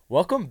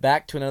Welcome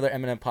back to another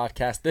Eminem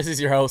podcast. This is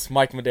your host,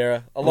 Mike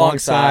Madera,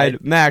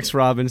 alongside Max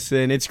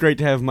Robinson. It's great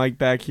to have Mike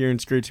back here, and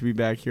it's great to be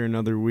back here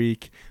another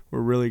week.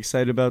 We're really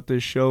excited about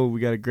this show. We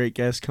got a great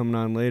guest coming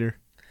on later.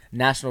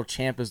 National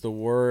champ is the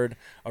word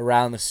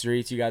around the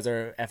streets. You guys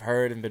have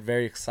heard and been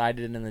very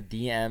excited in the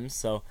DMs.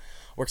 So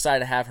we're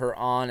excited to have her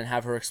on and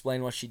have her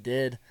explain what she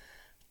did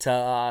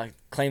to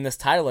claim this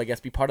title, I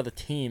guess, be part of the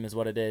team is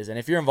what it is. And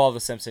if you're involved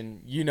with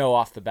Simpson, you know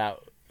off the bat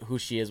who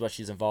she is, what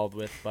she's involved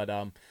with. But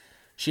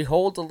she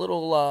holds a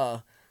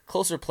little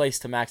closer place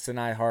to Max and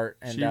I heart.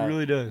 And, she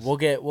really does.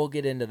 We'll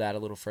get into that a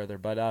little further.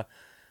 But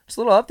just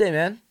a little update,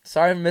 man.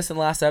 Sorry for missing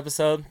last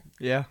episode.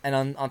 Yeah.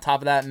 And on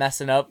top of that,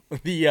 messing up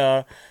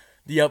the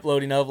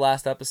uploading of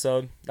last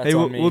episode. That's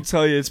on me. We'll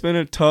tell you, it's been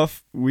a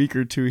tough week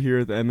or two here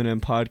at the Eminem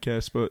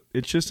podcast, but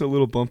it's just a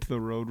little bump in the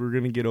road. We're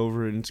going to get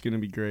over it, and it's going to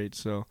be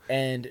great.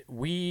 And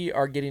we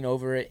are getting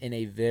over it in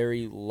a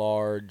very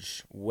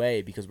large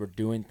way because we're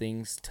doing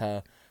things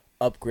to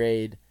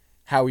upgrade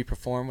how we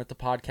perform with the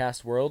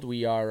podcast world.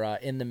 We are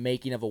in the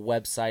making of a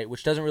website,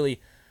 which doesn't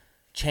really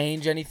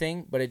change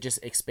anything, but it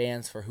just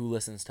expands for who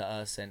listens to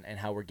us and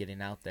how we're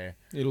getting out there.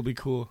 It'll be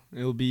cool.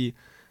 It'll be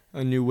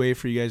a new way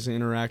for you guys to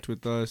interact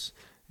with us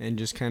and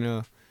just kind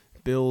of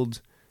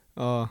build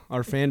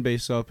our fan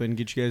base up and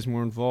get you guys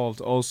more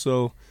involved.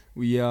 Also,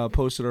 we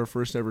posted our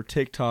first ever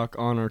TikTok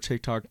on our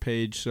TikTok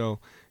page, so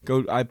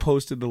I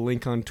posted the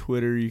link on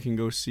Twitter. You can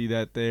go see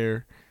that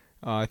there.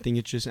 I think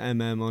it's just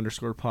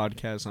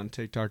MM_podcast on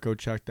TikTok. Go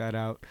check that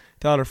out.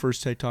 Thought our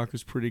first TikTok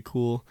was pretty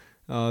cool.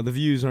 The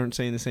views aren't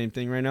saying the same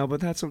thing right now,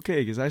 but that's okay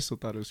because I still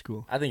thought it was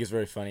cool. I think it's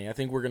very funny. I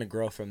think we're going to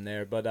grow from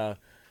there. But,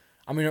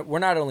 I mean, we're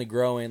not only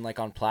growing like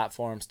on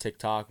platforms,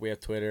 TikTok, we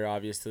have Twitter,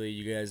 obviously.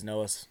 You guys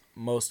know us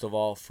most of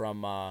all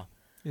from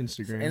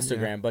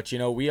Instagram. Yeah. But, you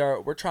know,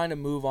 we're trying to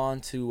move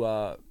on to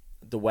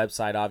the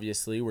website,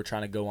 obviously. We're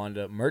trying to go on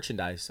to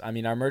merchandise. I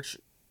mean, our merch,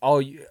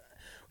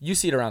 you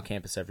see it around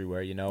campus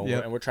everywhere, you know,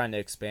 yep. And we're trying to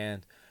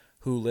expand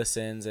who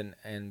listens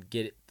and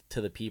get it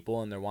to the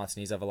people and their wants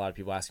and needs. I have a lot of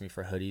people asking me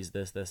for hoodies,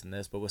 this, and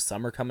this. But with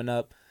summer coming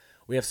up,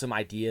 we have some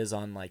ideas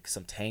on like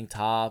some tank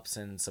tops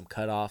and some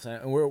cutoffs.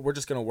 And we're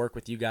just going to work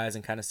with you guys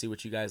and kind of see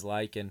what you guys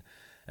like and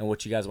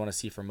what you guys want to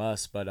see from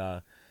us. But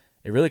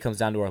it really comes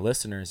down to our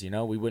listeners, you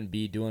know. We wouldn't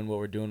be doing what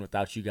we're doing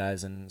without you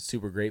guys, and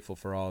super grateful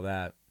for all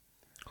that.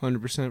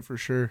 100% for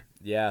sure.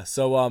 Yeah,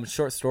 so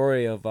short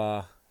story of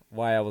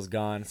why I was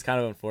gone. It's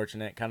kind of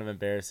unfortunate, kind of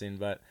embarrassing,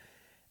 but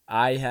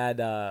I had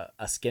a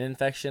skin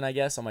infection, I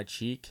guess, on my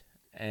cheek,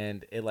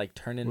 and it like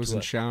turned into.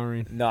 Wasn't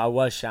showering. No, I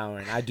was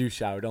showering. I do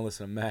shower. Don't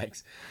listen to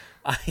Max.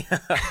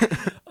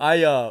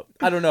 I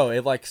don't know.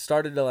 It like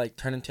started to like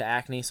turn into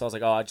acne, so I was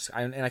like,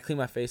 I clean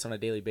my face on a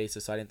daily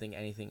basis, so I didn't think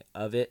anything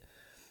of it,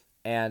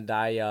 and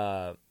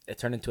it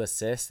turned into a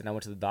cyst, and I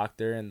went to the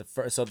doctor, and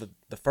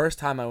the first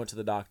time I went to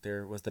the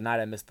doctor was the night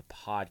I missed the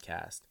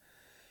podcast,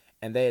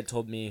 and they had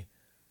told me.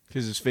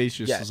 Because his face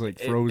just is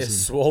like frozen.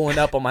 It's swollen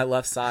up on my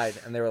left side.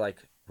 And they were like,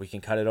 we can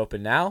cut it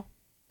open now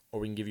or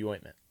we can give you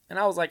ointment. And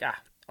I was like, I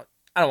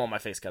don't want my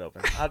face cut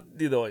open. I'll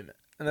do the ointment.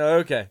 And they're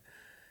like, okay.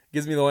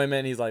 Gives me the ointment.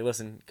 And he's like,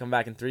 listen, come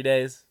back in 3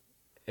 days.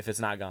 If it's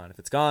not gone. If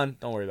it's gone,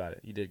 don't worry about it.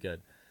 You did good.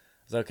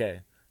 I was like,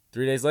 okay.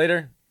 3 days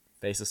later,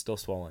 face is still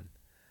swollen.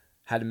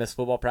 Had to miss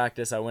football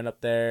practice. I went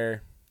up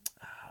there.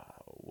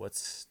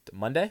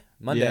 Monday?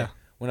 Monday. Yeah.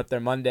 Went up there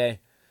Monday.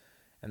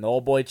 And the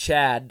old boy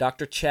Chad,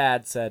 Dr.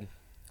 Chad, said,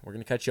 we're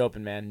going to cut you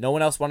open, man. No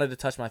one else wanted to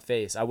touch my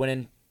face. I went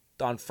in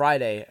on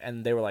Friday,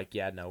 and they were like,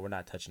 yeah, no, we're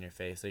not touching your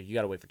face. Like, you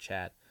got to wait for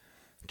Chad.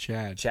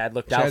 Chad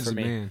looked out for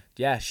me. Man.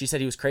 Yeah, she said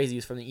he was crazy. He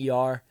was from the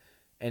ER.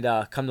 And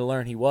come to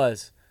learn, he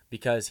was.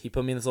 Because he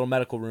put me in this little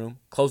medical room,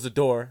 closed the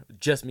door,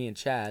 just me and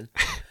Chad.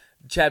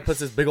 Chad puts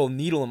this big old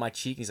needle in my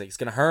cheek. He's like, it's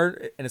going to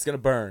hurt, and it's going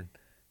to burn.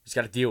 You just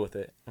got to deal with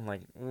it. I'm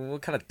like,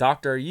 what kind of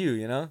doctor are you,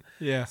 you know?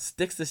 Yeah.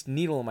 Sticks this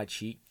needle in my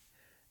cheek.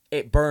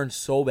 It burns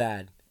so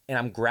bad. And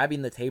I'm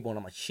grabbing the table and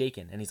I'm like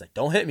shaking. And he's like,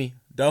 don't hit me.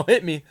 Don't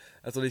hit me.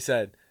 That's what he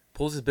said.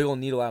 Pulls this big old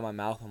needle out of my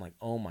mouth. I'm like,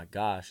 oh my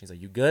gosh. He's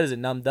like, you good? Is it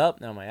numbed up?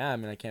 And I'm like, yeah, I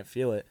mean, I can't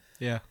feel it.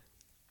 Yeah.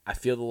 I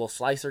feel the little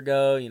slicer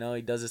go. You know,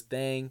 he does his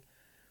thing.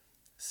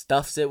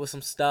 Stuffs it with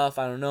some stuff.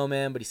 I don't know,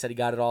 man. But he said he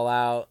got it all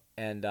out.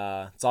 And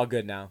it's all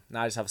good now.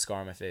 Now I just have a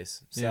scar on my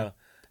face. So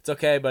It's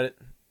okay, but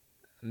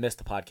missed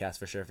the podcast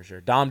for sure.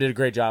 Dom did a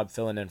great job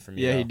filling in for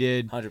me. Yeah, though. he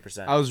did.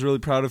 100%. I was really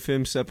proud of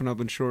him stepping up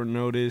in short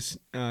notice.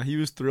 He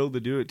was thrilled to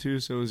do it too,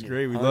 so it was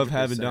great. We love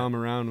having 100%. Dom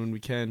around when we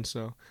can,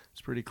 so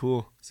it's pretty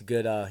cool. He's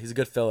a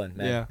good fill-in,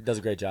 man. Yeah. He does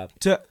a great job.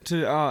 To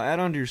add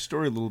on to your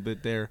story a little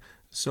bit there,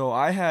 so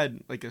I had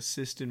like a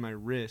cyst in my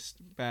wrist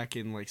back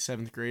in like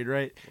 7th grade,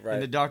 right?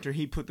 And the doctor,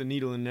 he put the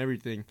needle in and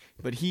everything,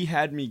 but he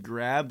had me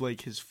grab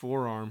like his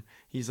forearm.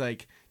 He's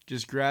like,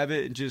 just grab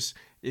it and just,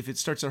 if it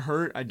starts to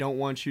hurt, I don't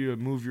want you to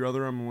move your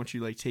other arm. I want you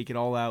to like take it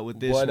all out with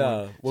this one.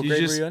 What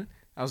grade were you in?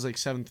 I was like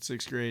 7th,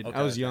 6th grade. Okay,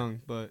 I was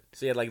young, but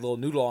so he had like little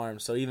noodle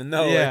arms. So even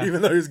though he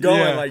was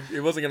going, like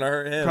it wasn't gonna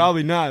hurt him.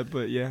 Probably not,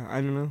 but yeah,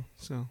 I don't know.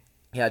 So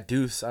Yeah,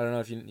 Deuce. I don't know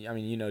if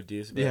you know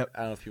Deuce, but I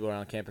don't know if people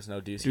around campus know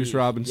Deuce. Deuce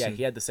Robinson. Yeah,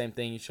 he had the same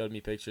thing. He showed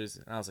me pictures,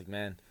 and I was like,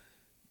 man,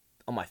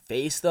 on my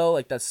face though,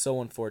 like that's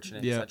so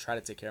unfortunate. Yeah. I try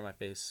to take care of my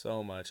face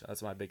so much.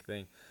 That's my big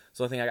thing.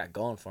 So the thing I got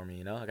going for me,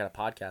 you know, I got a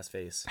podcast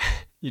face.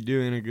 You're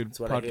doing a good That's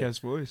what I hear. podcast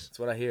voice. That's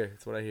what I hear.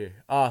 That's what I hear.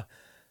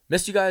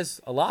 Missed you guys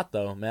a lot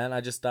though, man.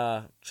 I just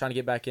trying to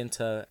get back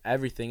into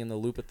everything in the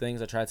loop of things.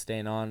 I tried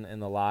staying on in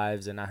the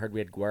lives, and I heard we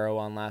had Guero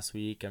on last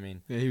week. I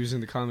mean, Yeah, he was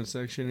in the comment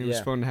section. It was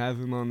Yeah. fun to have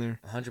him on there.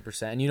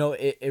 100%. And you know,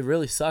 it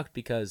really sucked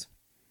because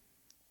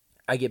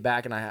I get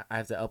back and I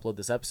have to upload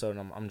this episode,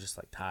 and I'm just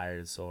like tired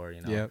and sore,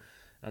 you know. Yep.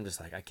 I'm just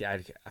like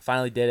I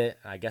finally did it.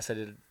 I guess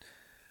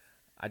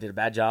I did a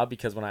bad job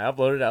because when I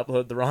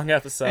uploaded the wrong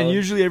episode. And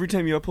usually every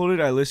time you upload it,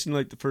 I listen to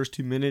like the first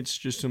 2 minutes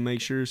just to make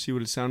sure, see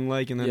what it sounded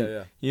like, and then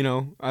Yeah. you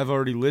know, I've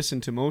already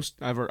listened to most.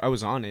 I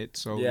was on it,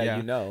 so yeah.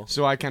 You know.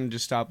 So I kind of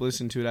just stopped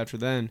listening to it after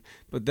then.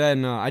 But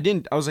then I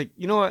didn't. I was like,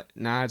 you know what?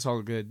 Nah, it's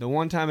all good. The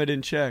one time I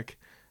didn't check,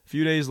 a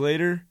few days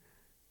later,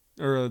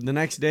 or the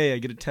next day, I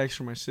get a text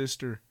from my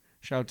sister.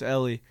 Shout out to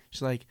Ellie.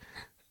 She's like,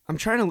 I'm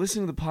trying to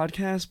listen to the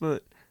podcast,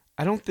 but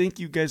I don't think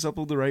you guys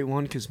upload the right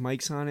one because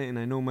Mike's on it, and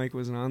I know Mike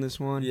wasn't on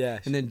this one. Yeah.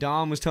 And then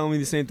Dom was telling me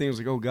the same thing. I was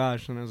like, oh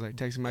gosh. And I was like,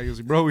 texting Mike. I was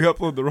like, bro, we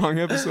uploaded the wrong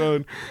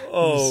episode.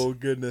 Oh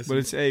goodness. But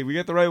it's, hey, we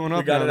got the right one We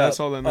up got now. it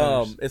That's up. all that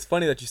matters. It's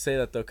funny that you say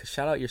that though, cause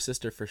shout out your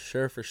sister for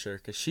sure,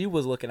 cause she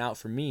was looking out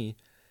for me,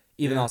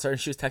 even Yeah. though starting.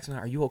 She was texting me,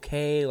 "Are you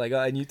okay?" Like,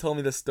 and you told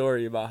me the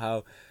story about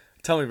how.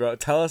 Tell me, bro.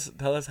 Tell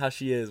us how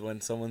she is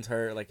when someone's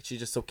hurt. Like, she's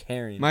just so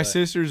caring. My but-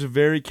 sister's a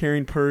very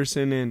caring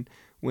person, and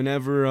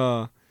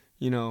whenever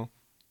you know,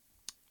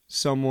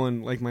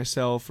 someone like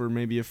myself or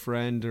maybe a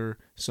friend or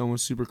someone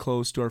super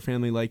close to our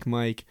family like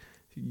Mike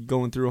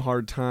going through a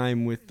hard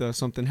time with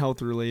something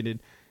health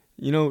related,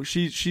 you know,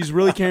 she's a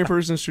really caring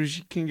person, so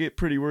she can get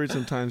pretty worried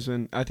sometimes,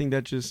 and I think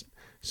that just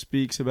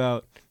speaks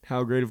about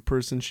how great of a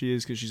person she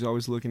is, because she's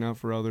always looking out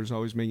for others,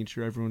 always making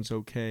sure everyone's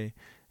okay.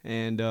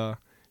 And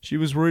she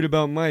was worried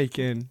about Mike,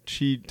 and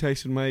she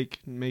texted Mike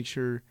and make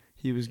sure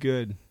he was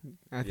good.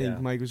 I think Yeah.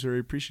 Mike was very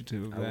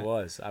appreciative of that.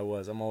 I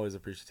was. I'm always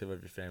appreciative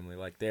of your family.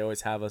 Like, they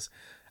always have us.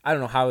 I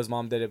don't know how his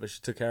mom did it, but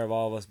she took care of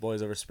all of us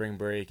boys over spring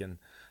break, and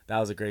that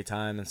was a great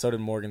time. And so did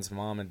Morgan's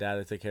mom and dad.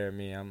 They took care of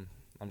me. I'm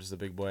just a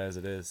big boy as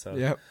it is. So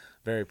Yep.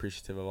 very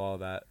appreciative of all of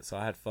that. So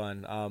I had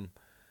fun.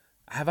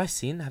 Have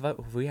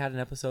we had an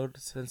episode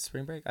since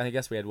spring break? I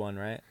guess we had one,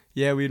 right?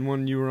 Yeah, we had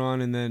one you were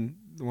on, and then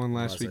the one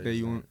last that's week what that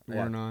you you said.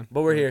 weren't on.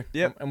 But we're here.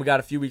 Yep. And we got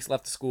a few weeks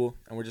left of school,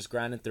 and we're just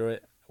grinding through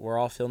it. We're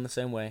all feeling the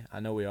same way. I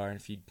know we are. And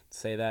if you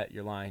say that,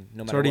 you're lying.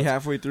 No It's matter already what.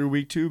 halfway through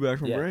week 2 back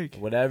from Yeah, break.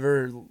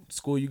 whatever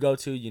school you go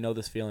to, you know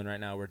this feeling right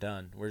now. We're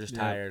done. We're just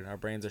Yeah. tired. Our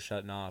brains are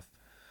shutting off.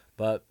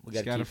 But we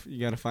You gotta you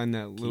gotta find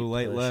that little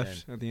light pushing.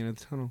 left at the end of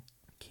the tunnel.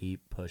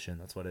 keep pushing.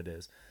 That's what it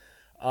is.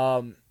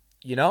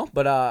 You know,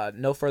 but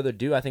no further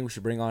ado, I think we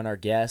should bring on our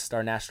guest,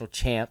 our national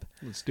champ,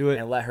 Let's do it.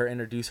 and let her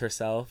introduce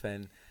herself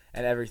and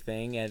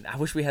everything. And I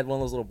wish we had one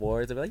of those little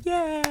boards. I'd be like,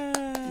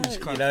 yeah, We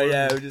just clap you know, for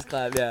yeah, her. we just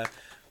clap, yeah.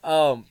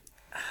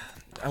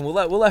 And we'll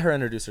let her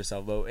introduce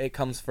herself, but it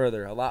comes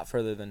a lot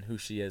further than who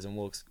she is, and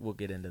we'll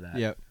get into that.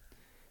 Yep.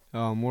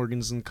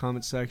 Morgan's in the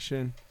comment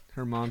section.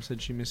 Her mom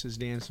said she misses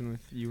dancing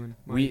with you and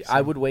Mike.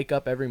 I would wake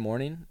up every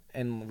morning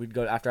and we'd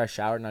go after I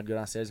showered, and I'd go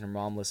downstairs and her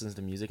mom listens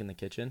to music in the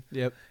kitchen.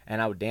 Yep.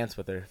 And I would dance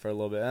with her for a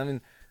little bit. I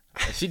mean,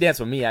 she danced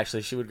with me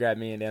actually. She would grab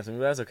me and dance with me.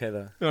 But that's okay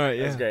though. All right.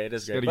 Yeah. That's great. It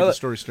is Just great. gotta But get the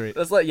story straight.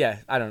 Let's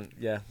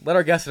let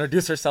our guest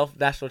introduce herself,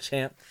 national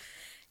champ.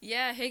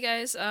 Yeah, hey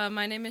guys,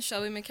 my name is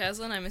Shelby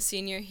McCaslin. I'm a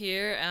senior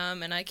here,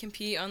 and I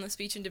compete on the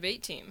speech and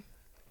debate team.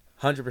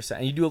 100%.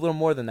 And you do a little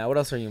more than that. What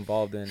else are you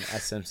involved in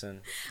at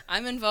Simpson?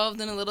 I'm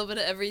involved in a little bit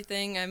of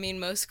everything. I mean,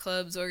 most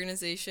clubs,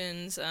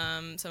 organizations,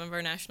 some of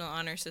our national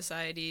honor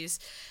societies,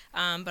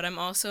 but I'm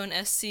also an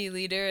SC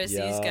leader, as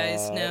these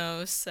guys Yup.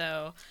 know,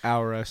 so...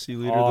 Our SC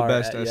leader, the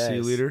best SC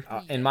Yes. leader.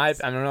 In my,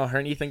 I don't know, her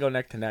and Ethan go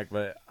neck to neck,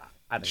 but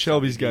I think Shelby's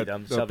Shelby beat got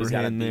them. the Shelby's upper got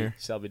a hand beat. there.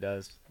 Shelby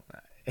does.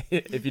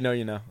 If you know,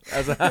 you know.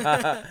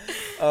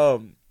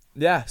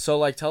 Yeah. So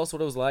like, tell us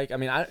what it was like. I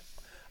mean,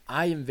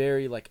 I am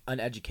very like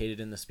uneducated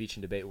in the speech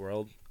and debate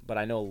world, but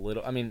I know a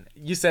little. I mean,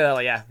 you say that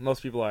like, yeah,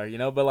 most people are, you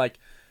know, but like,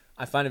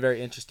 I find it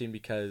very interesting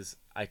because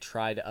I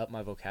try to up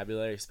my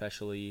vocabulary,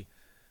 especially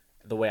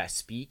the way I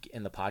speak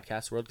in the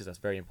podcast world, because that's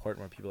very important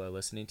when people are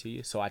listening to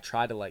you. So I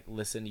try to like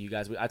listen to you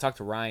guys. I talked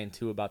to Ryan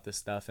too about this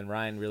stuff, and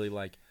Ryan really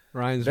like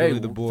Ryan's very really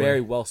the boy.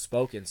 very well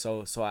spoken.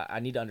 So I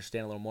need to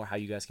understand a little more how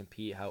you guys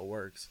compete, how it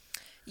works.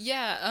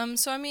 Yeah,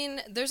 so I mean,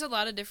 there's a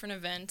lot of different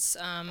events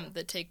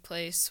that take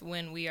place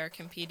when we are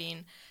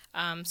competing,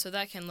 so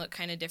that can look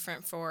kind of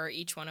different for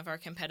each one of our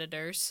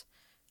competitors.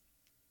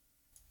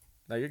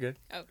 No, you're good.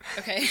 Oh,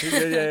 okay. You're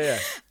good.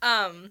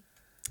 Yeah.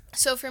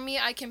 So for me,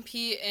 I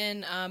compete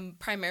in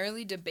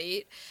primarily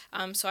debate.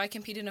 So I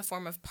compete in a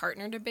form of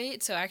partner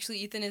debate. So actually,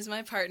 Ethan is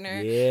my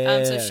partner.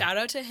 Yeah. So shout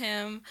out to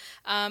him.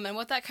 And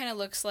what that kind of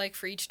looks like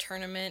for each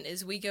tournament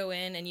is we go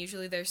in, and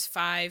usually there's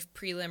 5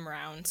 prelim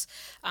rounds.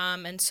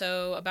 And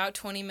so about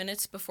 20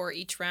 minutes before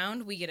each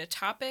round, we get a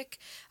topic,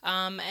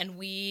 and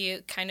we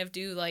kind of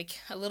do like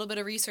a little bit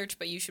of research,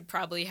 but you should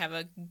probably have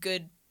a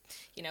good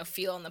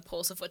feel on the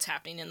pulse of what's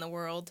happening in the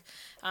world.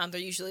 They're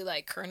usually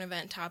like current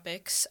event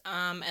topics,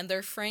 and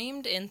they're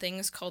framed in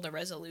things called a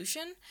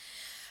resolution.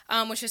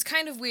 Which is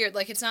kind of weird.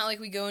 Like, it's not like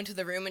we go into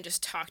the room and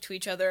just talk to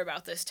each other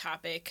about this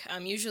topic.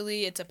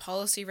 Usually it's a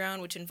policy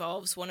round, which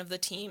involves one of the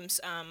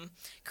teams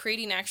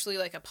creating actually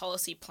like a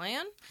policy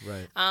plan.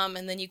 Right.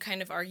 And then you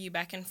kind of argue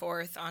back and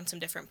forth on some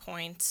different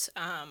points.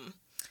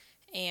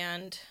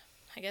 And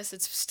I guess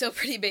it's still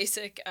pretty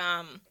basic.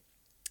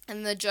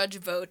 And the judge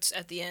votes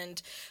at the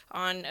end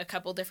on a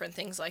couple different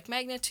things like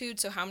magnitude,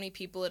 so how many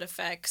people it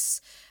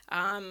affects,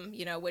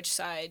 which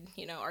side,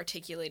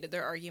 articulated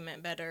their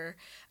argument better,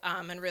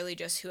 and really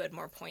just who had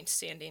more points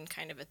standing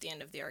kind of at the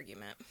end of the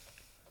argument.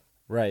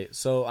 Right.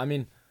 So, I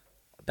mean,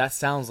 that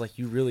sounds like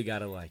you really got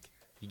to, like,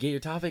 you get your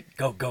topic,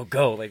 go, go,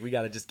 go. Like, we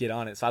got to just get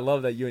on it. So I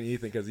love that you and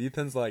Ethan, because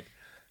Ethan's, like,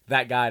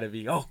 that guy to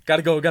be,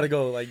 gotta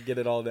go, like, get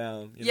it all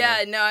down.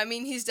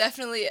 He's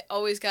definitely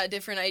always got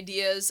different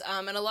ideas,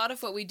 and a lot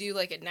of what we do,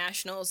 like, at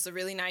Nationals, the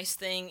really nice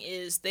thing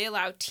is they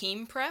allow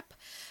team prep,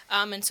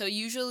 and so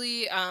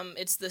usually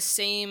it's the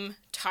same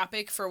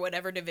topic for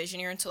whatever division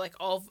you're in, so, like,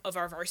 all of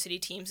our varsity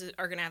teams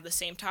are going to have the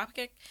same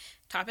topic,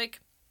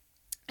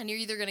 and you're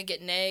either going to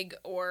get NEG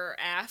or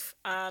AF,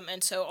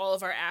 and so all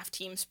of our AF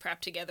teams prep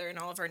together, and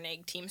all of our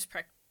NEG teams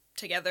prep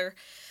together.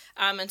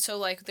 And so,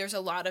 like, there's a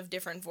lot of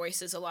different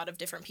voices, a lot of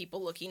different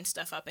people looking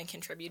stuff up and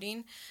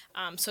contributing.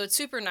 So it's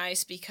super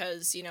nice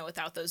because,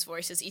 without those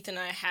voices, Ethan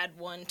and I had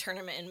one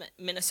tournament in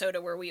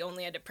Minnesota where we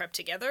only had to prep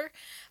together.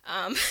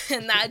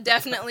 And that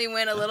definitely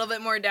went a little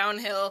bit more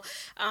downhill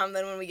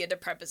than when we get to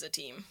prep as a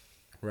team.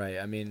 Right.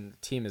 I mean,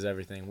 team is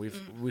everything.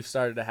 We've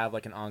started to have,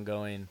 like, an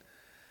ongoing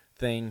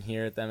thing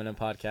here at the M&M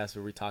Podcast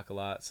where we talk a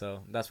lot. So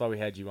that's why we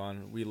had you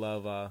on. We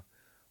love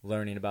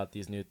learning about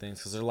these new things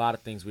because there's a lot of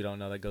things we don't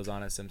know that goes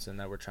on at Simpson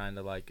that we're trying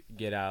to like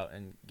get out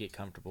and get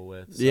comfortable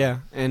with. So.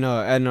 Yeah, and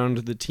adding on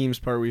to the teams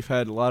part, we've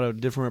had a lot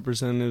of different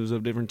representatives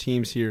of different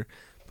teams here,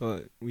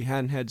 but we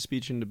hadn't had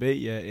speech and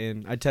debate yet.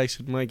 And I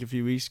texted Mike a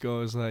few weeks ago.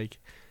 I was like,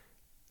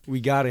 we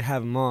got to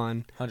have him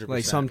on 100%.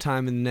 like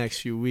sometime in the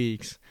next few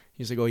weeks.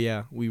 He's like, oh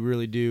yeah, we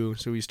really do.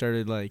 So we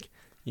started like,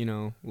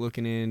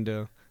 looking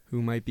into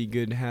who might be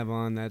good to have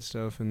on that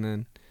stuff, and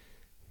then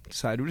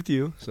sided with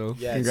you, so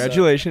yeah,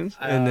 congratulations.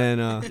 And then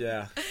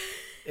yeah,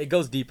 it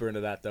goes deeper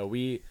into that though.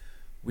 We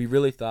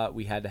really thought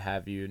we had to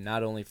have you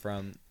not only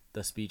from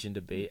the speech and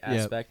debate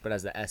aspect, but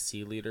as the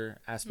SC leader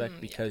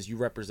aspect, because you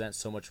represent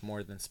so much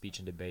more than speech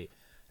and debate,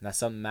 and that's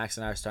something Max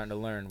and I are starting to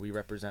learn. We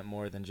represent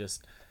more than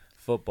just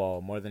football,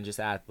 more than just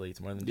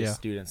athletes, more than just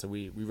students. So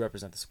we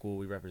represent the school,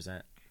 we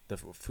represent the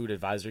food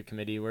advisory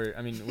committee. We're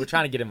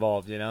trying to get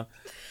involved,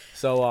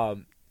 So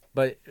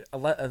but a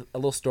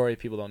little story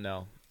people don't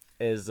know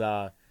is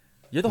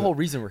you're the whole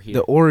reason we're here.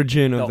 The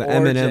origin of the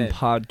M&M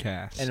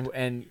Podcast.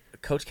 And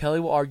Coach Kelly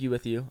will argue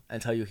with you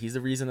and tell you he's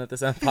the reason that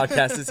this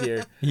podcast is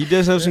here. He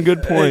does have some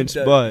good points,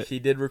 but he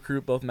did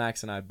recruit both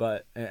Max and I.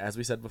 But as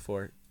we said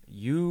before,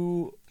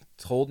 you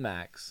told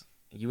Max,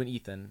 you and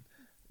Ethan,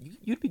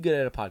 you'd be good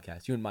at a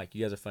podcast. You and Mike,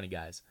 you guys are funny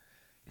guys.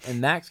 And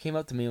Max came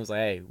up to me and was like,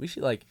 hey, we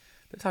should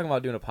they're talking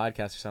about doing a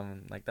podcast or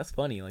something. Like, that's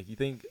funny. Like, you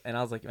think? And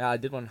I was like, I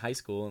did one in high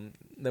school. And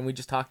then we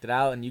just talked it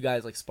out, and you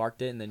guys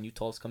sparked it, and then you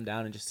told us to come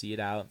down and just see it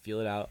out and feel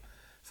it out.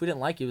 If we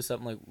didn't like it, it was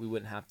something like we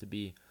wouldn't have to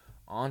be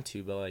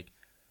onto, but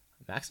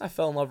Max and I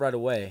fell in love right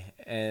away,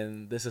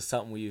 and this is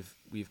something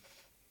we've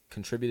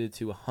contributed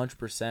to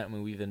 100%. I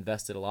mean, we've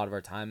invested a lot of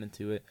our time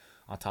into it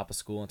on top of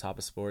school, on top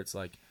of sports,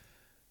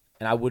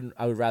 and I would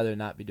rather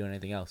not be doing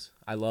anything else.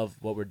 I love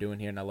what we're doing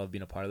here, and I love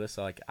being a part of this.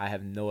 So I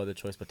have no other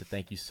choice but to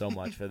thank you so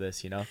much for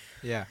this.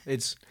 Yeah,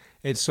 it's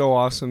so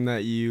awesome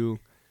that you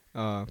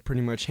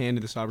pretty much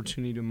handed this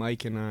opportunity to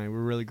Mike and I.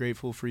 We're really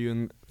grateful for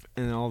you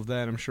and all of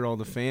that. I'm sure all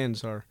the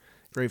fans are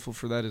grateful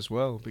for that as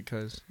well,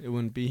 because it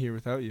wouldn't be here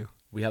without you.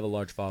 We have a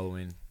large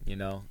following,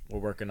 we're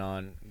working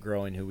on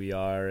growing who we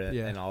are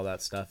and all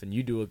that stuff, and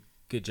you do a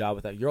good job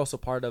with that. You're also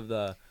part of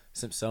the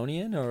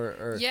Simpsonian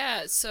or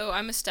Yeah, so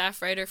I'm a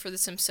staff writer for the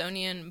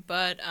Simpsonian,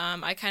 but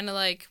I kind of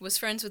was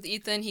friends with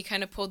Ethan. He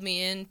kind of pulled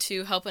me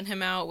into helping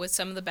him out with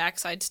some of the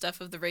backside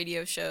stuff of the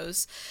radio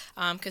shows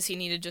because he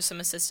needed just some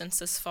assistance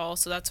this fall,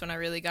 so that's when I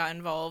really got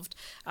involved.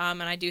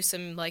 And I do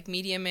some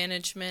media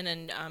management,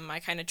 and I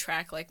kind of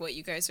track what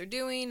you guys are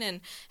doing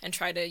and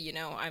try to,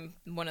 I'm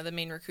one of the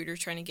main recruiters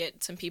trying to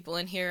get some people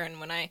in here. And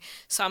when I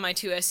saw my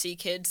two SC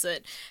kids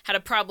that had a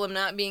problem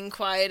not being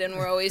quiet and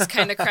were always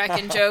kind of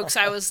cracking jokes,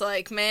 I was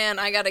like, man,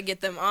 I got to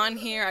get them on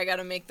here. I got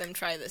to make them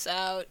try this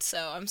out.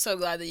 So I'm so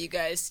glad that you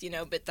guys,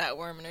 bit that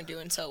worm and are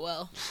doing so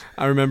well.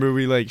 I remember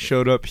we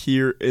showed up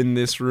here in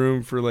this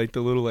room for the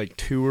little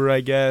tour,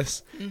 I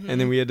guess. Mm-hmm. And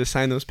then we had to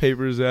sign those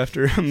papers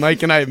after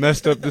Mike and I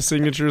messed up the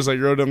signatures,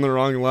 wrote down the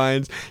wrong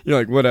lines. You're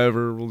like,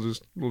 whatever, we'll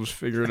just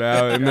figure it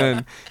out. And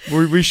then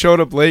we showed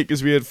up late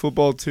because we had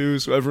football too.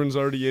 So everyone's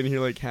already in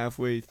here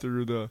halfway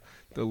through the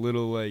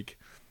little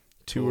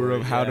tour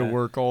of how to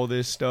work all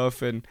this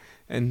stuff, and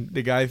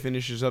the guy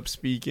finishes up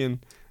speaking,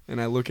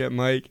 And I look at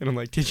Mike, and I'm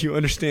like, did you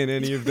understand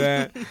any of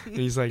that? And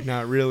he's like,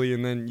 not really.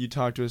 And then you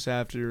talk to us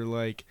after,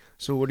 like,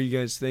 so what are you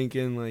guys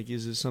thinking? Like,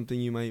 is this something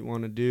you might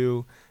want to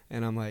do?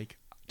 And I'm like,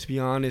 to be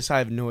honest, I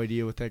have no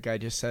idea what that guy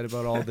just said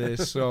about all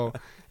this. So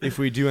if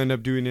we do end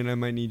up doing it, I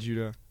might need you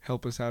to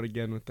help us out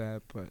again with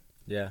that. But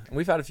yeah, and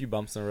we've had a few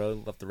bumps in the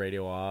road, left the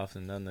radio off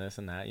and done this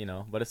and that, you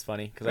know. But it's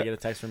funny because I get a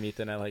text from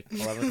Ethan at like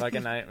 11 o'clock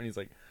at night when he's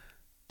like,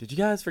 did you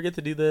guys forget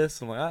to do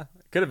this? I'm like,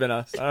 it could have been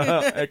us. I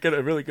don't know.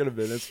 It really could have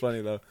been. It's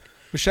funny, though.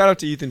 But shout out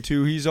to Ethan,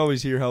 too. He's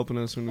always here helping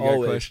us when we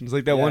got questions.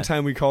 Like that one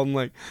time we called him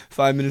like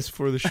 5 minutes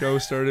before the show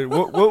started.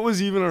 What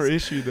was even our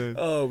issue then?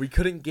 Oh, we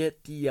couldn't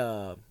get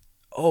the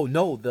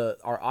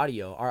our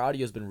audio. Our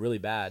audio's been really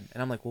bad.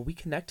 And I'm like, well, we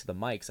connect to the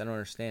mics. I don't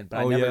understand. But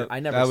I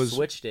never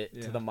switched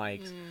it to the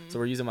mics. So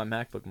we're using my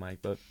MacBook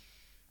mic, but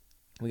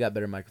we got a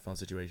better microphone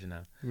situation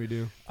now. We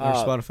do.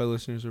 Our Spotify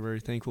listeners are very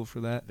thankful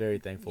for that. Very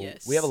thankful.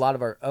 Yes. We have a lot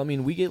of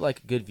we get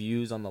like good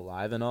views on the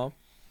live and all,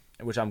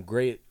 which I'm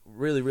really,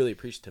 really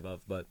appreciative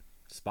of, but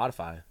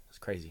Spotify is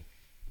crazy.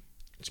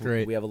 It's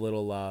great. We have a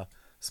little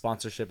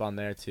sponsorship on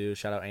there too.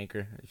 Shout out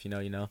Anchor. If you know,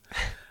 you know.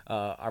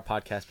 Our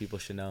podcast people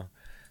should know.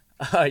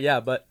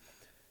 Yeah, but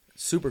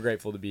super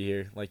grateful to be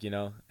here, like, you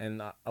know,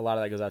 and a lot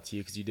of that goes out to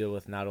you because you deal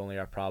with not only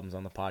our problems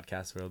on the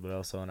podcast world, but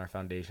also in our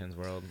foundations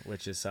world,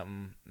 which is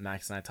something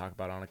Max and I talk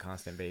about on a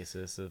constant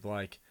basis of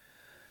like,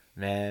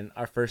 man,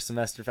 our first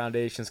semester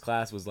foundations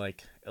class was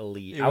like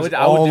elite. I would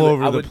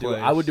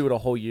do it a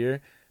whole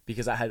year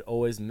because I had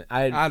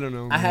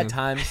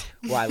times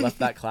where I left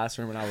that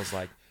classroom and I was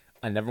like,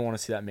 I never want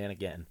to see that man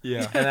again.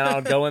 Yeah. And then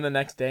I'd go in the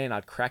next day and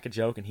I'd crack a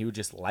joke and he would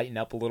just lighten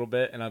up a little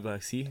bit and I'd be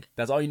like, see,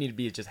 that's all you need to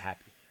be is just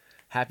happy.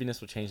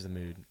 Happiness will change the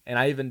mood. And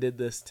I even did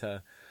this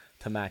to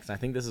Max, and I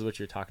think this is what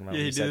you're talking about.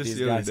 Yeah, he did this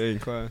the other day in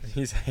class.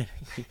 He said,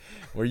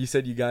 where you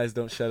said you guys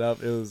don't shut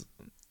up, it was,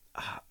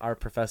 our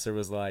professor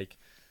was like,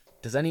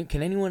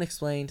 can anyone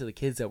explain to the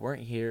kids that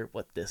weren't here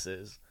what this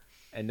is?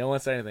 And no one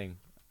said anything.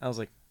 I was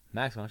like,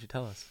 Max, why don't you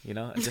tell us? You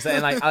know,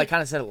 and like I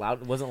kind of said it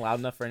loud. It wasn't loud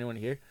enough for anyone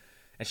to hear.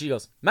 And she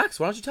goes, Max,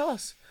 why don't you tell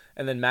us?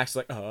 And then Max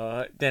was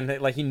like, then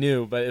like he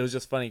knew, but it was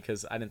just funny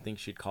because I didn't think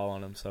she'd call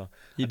on him. So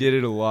he did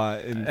it a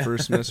lot in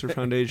first semester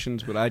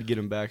foundations, but I'd get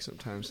him back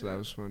sometimes, so that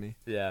was funny.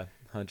 Yeah,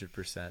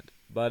 100%.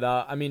 But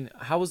I mean,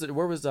 how was it?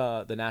 Where was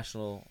the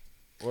national?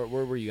 Where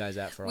were you guys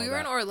at for all that? We were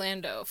in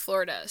Orlando,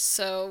 Florida,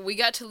 so we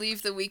got to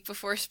leave the week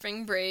before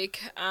spring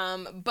break.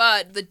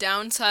 But the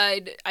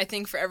downside, I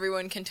think for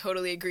everyone can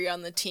totally agree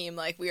on the team,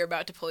 like we were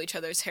about to pull each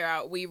other's hair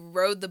out. We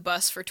rode the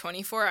bus for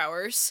 24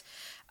 hours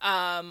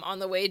on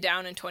the way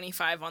down and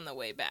 25 on the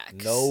way back.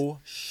 No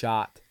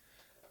shot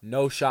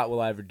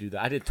will I ever do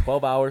that. I did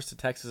 12 hours to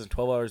Texas and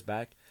 12 hours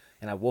back,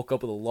 and I woke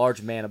up with a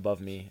large man above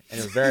me, and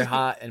it was very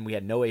hot, and we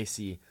had no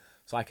AC,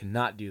 so I could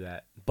not do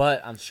that.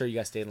 But I'm sure you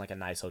guys stayed in like a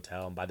nice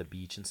hotel and by the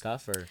beach and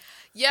stuff, or?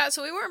 Yeah,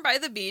 so we weren't by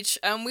the beach.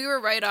 We were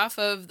right off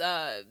of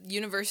the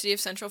University of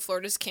Central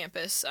Florida's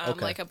campus,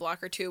 like a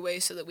block or two away,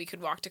 so that we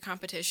could walk to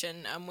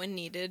competition when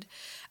needed.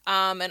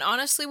 And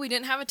honestly, we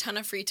didn't have a ton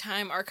of free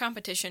time. Our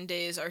competition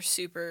days are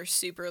super,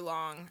 super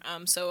long.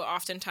 So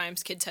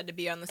oftentimes kids had to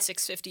be on the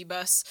 6:50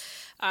 bus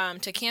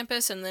to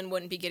campus and then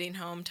wouldn't be getting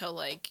home till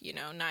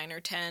 9 or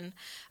 10.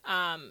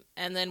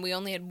 And then we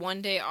only had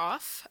one day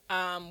off,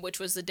 which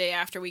was the day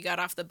after we got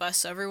off the bus.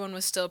 So everyone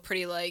was still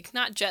pretty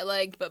not jet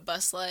lagged, but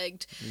bus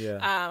lagged. Yeah.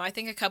 I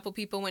think a couple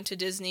people went to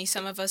Disney.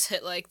 Some of us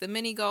hit the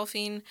mini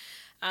golfing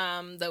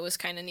that was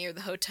kind of near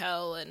the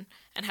hotel and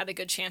had a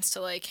good chance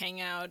to hang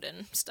out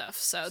and stuff.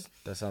 So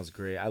that sounds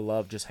great. I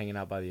love just hanging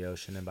out by the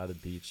ocean and by the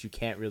beach. You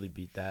can't really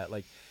beat that.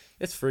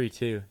 It's free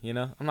too, you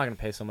know? I'm not going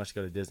to pay so much to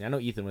go to Disney. I know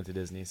Ethan went to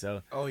Disney,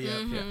 so. Oh, yeah.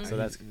 Mm-hmm. Yeah. So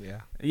that's.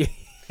 Yeah.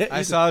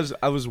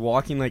 I was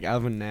walking out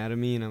of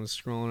Anatomy and I was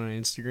scrolling on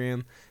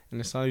Instagram and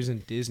I saw he was in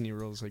Disney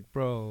World. I was like,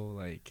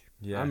 bro,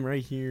 I'm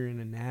right here in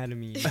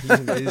Anatomy. He's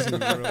in Disney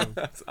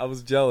World. I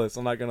was jealous.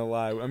 I'm not going to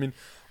lie. I mean,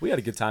 we had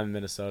a good time in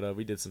Minnesota.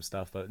 We did some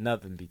stuff, but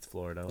nothing beats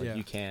Florida.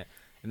 You can't.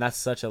 And that's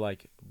such a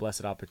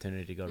blessed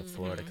opportunity to go to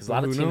Florida because a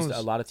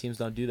lot of teams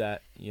don't do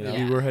that. You know,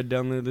 Yeah. We were head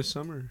down there this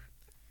summer.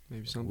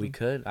 Maybe something. We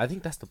could. I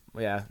think that's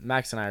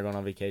Max and I are going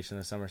on vacation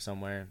this summer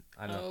somewhere.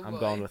 I know. I'm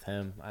going with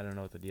him. I don't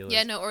know what the deal is.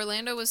 Yeah, no,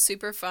 Orlando was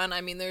super fun.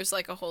 I mean, there's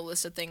a whole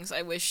list of things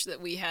I wish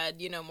that we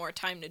had, more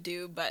time to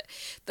do, but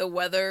the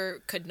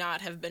weather could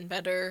not have been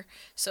better.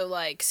 So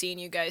seeing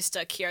you guys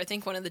stuck here, I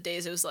think one of the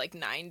days it was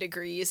 9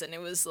 degrees and it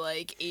was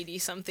 80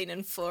 something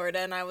in Florida,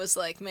 and I was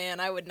like,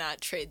 man, I would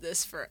not trade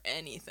this for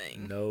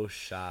anything. No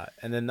shot.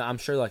 And then I'm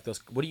sure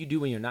those. What do you do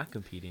when you're not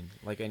competing?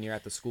 And you're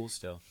at the school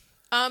still.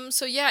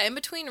 So yeah, in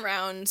between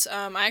rounds,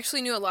 I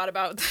actually knew a lot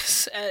about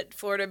this at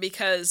Florida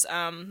because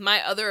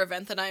my other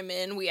event that I'm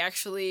in, we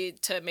actually,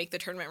 to make the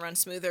tournament run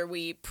smoother,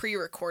 we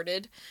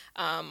pre-recorded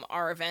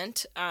our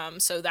event.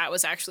 So that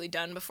was actually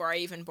done before I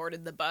even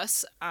boarded the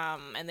bus,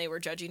 and they were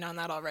judging on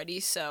that already.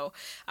 So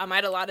I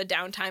had a lot of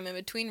downtime in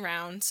between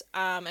rounds,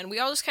 and we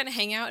all just kind of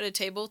hang out at a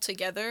table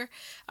together,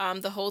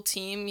 the whole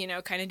team,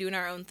 kind of doing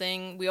our own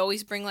thing. We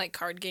always bring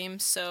card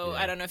games, so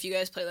I don't know if you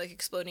guys play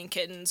Exploding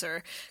Kittens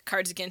or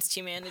Cards Against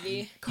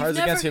Humanity. Cards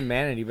Against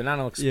Humanity, but not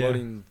on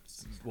Exploding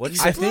What do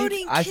you I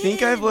say?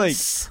 think I've like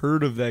Kittens.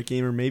 heard of that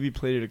game or maybe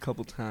played it a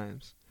couple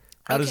times.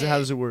 How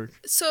does it work?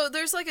 So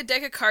there's like a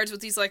deck of cards with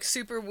these like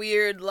super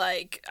weird,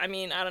 like, I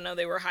mean, I don't know,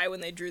 they were high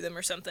when they drew them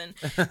or something.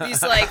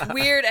 These like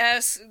weird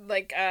ass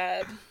like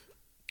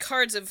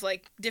cards of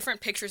like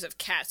different pictures of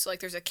cats. So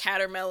like there's a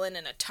catermelon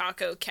and a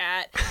taco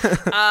cat.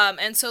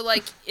 And so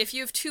like if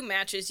you have 2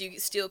 matches, you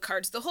steal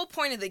cards. The whole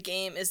point of the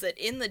game is that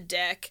in the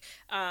deck,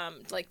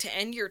 like to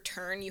end your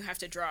turn, you have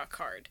to draw a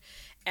card.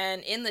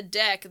 And in the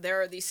deck,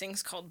 there are these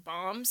things called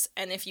bombs.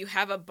 And if you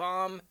have a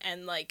bomb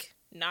and like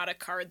not a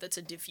card that's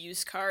a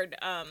diffuse card,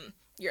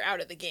 you're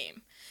out of the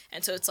game.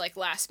 And so it's like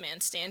last man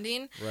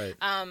standing. Right.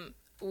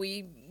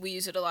 We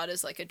use it a lot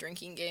as like a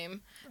drinking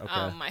game,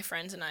 Okay. my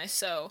friends and I.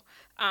 So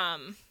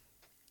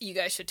you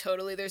guys should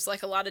totally. There's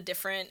like a lot of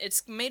different.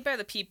 It's made by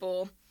the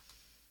people.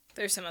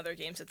 There's some other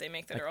games that they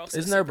make that are also.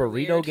 Isn't there a super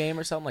burrito weird. game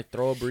or something like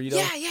throw a burrito?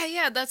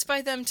 Yeah. That's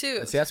by them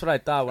too. See, that's what I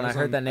thought when I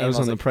heard that name. I was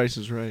on like, The Price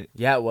is Right.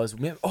 yeah, it was.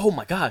 Oh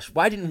my gosh,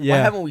 why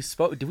Yeah. haven't we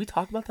spoke? Did we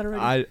talk about that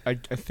already? I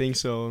think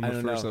so in I the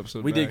don't first know.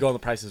 episode. We did back. go on The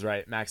Price is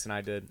Right. Max and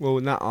I did. Well,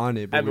 not on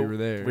it, but we were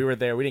there. We were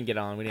there. We didn't get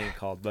on. We didn't get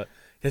called, but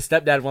his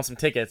stepdad won some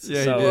tickets.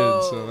 Yeah, so he did.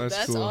 Whoa, So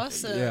that's cool.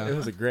 awesome. Yeah. It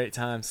was a great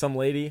time. Some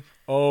lady.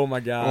 Oh my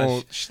Oh,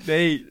 gosh.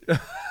 they.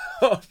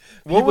 People-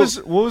 What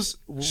was?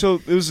 So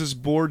it was this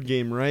board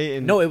game, right?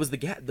 And No, it was the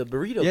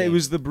burrito. yeah, game. it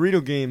was the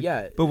burrito game.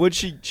 Yeah. But what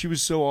she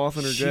was so off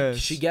in her guess.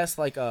 She guessed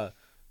like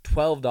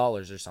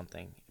 $12 or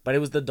something, but it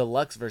was the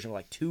deluxe version with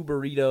like 2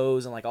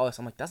 burritos and like all this.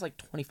 I'm like, that's like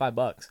 $25,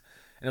 and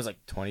it was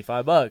like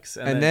 $25.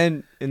 And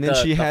then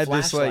she had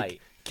this like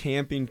flashlight.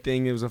 camping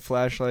thing. It was a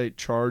flashlight,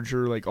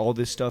 charger, like all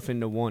this stuff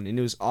into one, and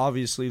it was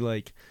obviously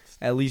like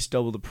at least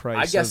double the price.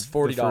 I guessed of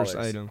 $40. the first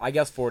item. I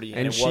guessed 40,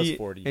 and it was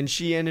 40. And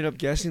she ended up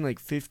guessing like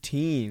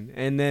 15.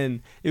 And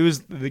then it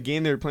was the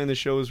game they were playing. The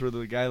show was where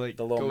the guy like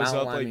The little goes mountain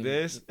up like climbing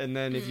this, and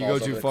then if you falls go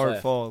over too the far, cliff.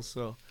 it falls.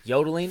 So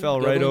Yodeling fell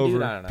Yodeling right over.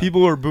 dude? I don't know.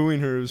 People were booing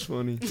her. It was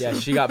funny. Yeah,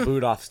 she got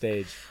booed off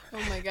stage.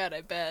 Oh my god,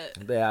 I bet.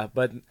 Yeah,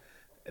 but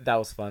that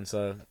was fun.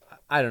 So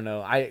I don't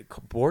know.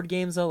 Board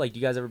games though. Like, do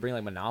you guys ever bring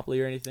like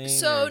Monopoly or anything?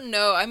 So or-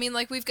 no, I mean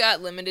like we've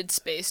got limited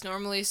space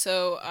normally,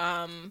 so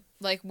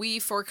like we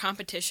for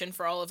competition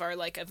for all of our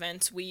like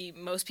events,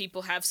 most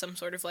people have some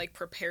sort of like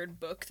prepared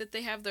book that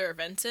they have their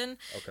events in.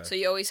 Okay. So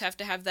you always have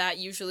to have that.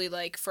 Usually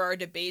like for our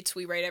debates,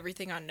 we write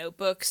everything on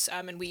notebooks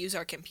and we use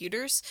our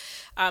computers.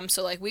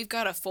 So like we've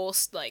got a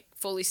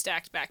fully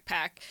stacked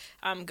backpack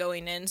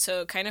going in.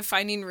 So kind of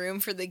finding room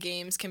for the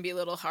games can be a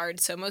little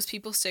hard. So most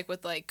people stick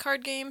with like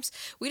card games.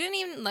 We didn't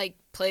even like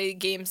play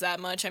games that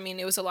much. I mean,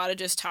 it was a lot of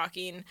just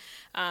talking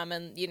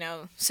and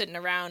sitting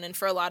around, and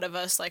for a lot of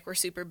us, like, we're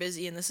super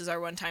busy and this is our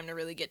one time to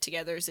really get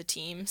together as a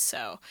team.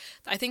 So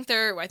I think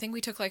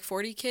we took like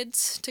 40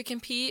 kids to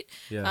compete.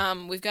 Yeah.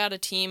 We've got a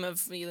team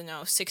of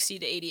 60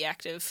 to 80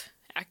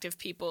 active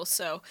people,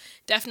 so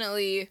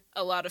definitely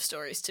a lot of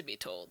stories to be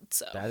told.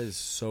 So That is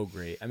so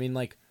great. I mean,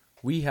 like,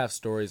 we have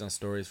stories on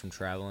stories from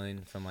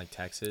traveling from like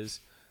Texas.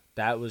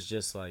 That was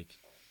just like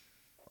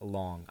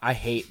long. I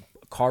hate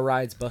car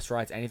rides, bus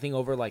rides, anything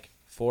over like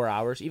 4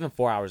 hours. Even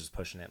 4 hours is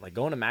pushing it. Like,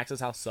 going to Max's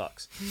house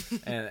sucks,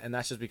 and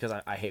that's just because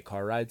I hate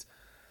car rides.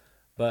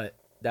 But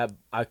that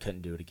I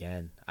couldn't do it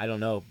again. I don't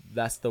know.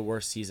 That's the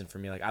worst season for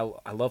me. Like,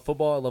 I love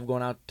football. I love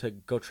going out to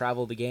go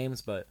travel to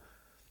games, but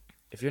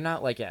if you're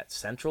not like at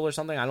Central or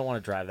something, I don't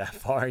want to drive that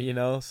far,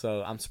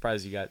 So I'm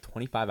surprised you got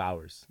 25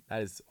 hours.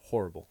 That is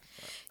horrible.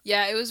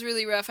 yeah, it was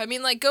really rough. I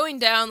mean, like, going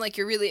down, like,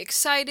 you're really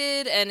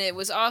excited, and it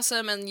was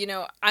awesome. And,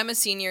 I'm a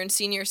senior, and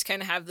seniors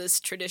kind of have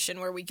this tradition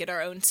where we get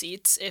our own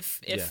seats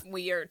if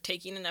we are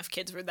taking enough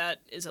kids where that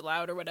is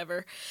allowed or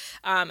whatever.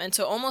 And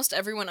so almost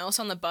everyone else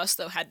on the bus,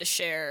 though, had to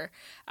share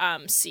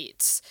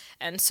seats.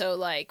 And so,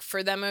 like,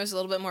 for them, it was a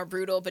little bit more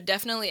brutal. But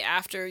definitely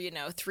after,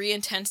 3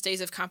 intense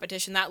days of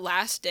competition, that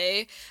last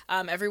day,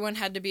 everyone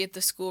had to be at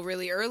the school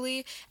really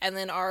early. And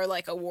then our,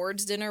 like,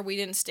 awards dinner, we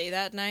didn't stay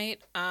that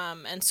night.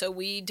 And so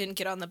we didn't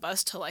get on the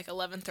bus till like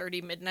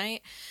 11:30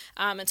 midnight,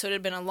 and so it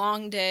had been a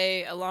long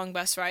day, a long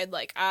bus ride.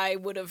 Like, I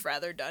would have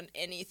rather done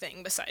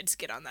anything besides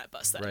get on that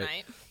bus that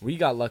night. We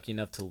got lucky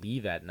enough to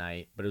leave at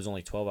night, but it was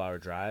only a 12-hour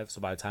drive.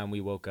 So by the time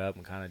we woke up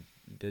and kind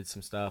of did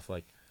some stuff,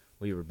 like,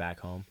 we were back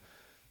home.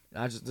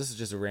 This is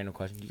just a random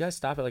question. Do you guys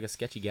stop at like a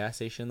sketchy gas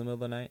station in the middle of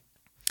the night?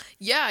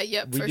 Yeah,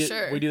 for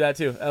sure. We do that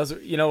too.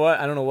 You know what?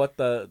 I don't know what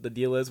the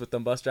deal is with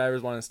them bus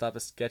drivers wanting to stop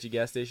at sketchy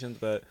gas stations,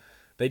 but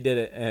they did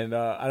it, and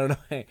I don't know.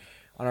 Hey,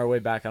 on our way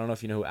back, I don't know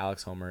if you know who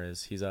Alex Homer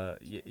is. He's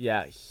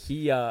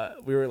we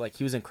were like,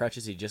 he was in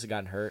crutches. He just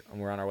gotten hurt, and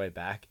we're on our way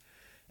back,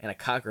 and a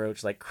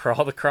cockroach like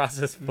crawled across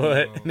his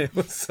foot, and it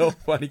was so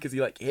funny because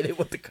he like hit it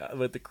with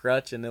the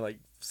crutch, and it like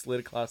slid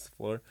across the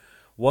floor.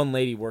 One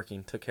lady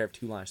working took care of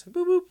 2 lines. She's like,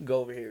 boop boop, go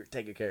over here,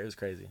 take good care. It was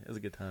crazy. It was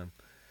a good time.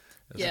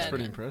 That's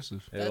pretty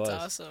impressive. That's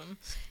awesome.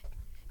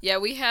 Yeah,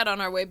 we had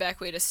on our way back,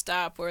 we had a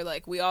stop where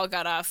like we all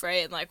got off,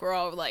 right, and like we're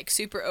all like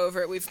super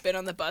over it. We've been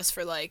on the bus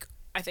for like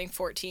I think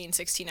 14,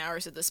 16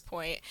 hours at this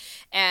point,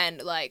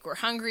 and like we're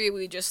hungry,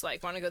 we just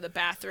like want to go to the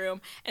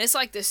bathroom, and it's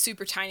like this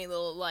super tiny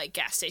little like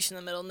gas station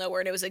in the middle of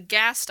nowhere, and it was a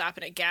gas stop,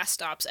 and at gas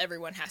stops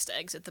everyone has to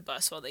exit the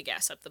bus while they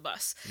gas up the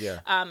bus. Yeah.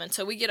 And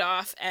so we get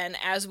off, and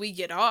as we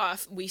get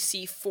off, we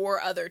see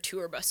 4 other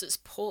tour buses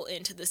pull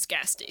into this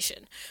gas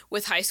station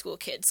with high school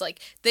kids. Like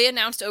they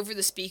announced over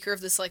the speaker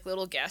of this like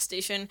little gas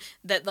station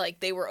that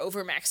like they were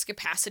over max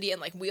capacity, and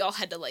like we all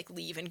had to like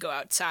leave and go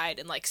outside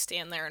and like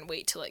stand there and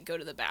wait to like go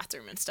to the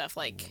bathroom and stuff.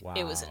 Like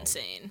it was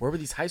insane. Where were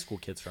these high school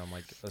kids from?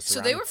 Like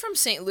so they were from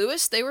St.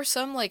 Louis. They were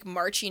some like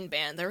marching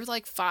band. There were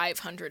like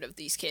 500 of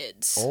these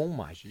kids. Oh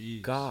my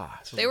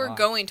god! They were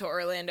going to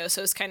Orlando,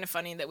 so it's kind of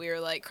funny that we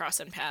were like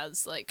crossing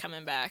paths, like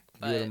coming back.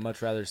 But You would have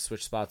much rather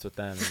switch spots with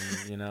them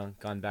and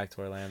gone back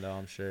to Orlando.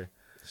 I'm sure.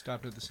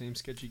 Stopped at the same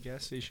sketchy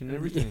gas station and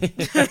everything.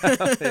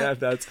 Yeah,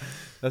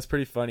 that's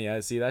pretty funny. I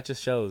see. That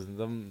just shows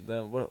them.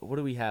 What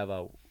do we have?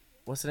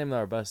 What's the name of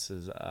our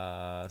buses?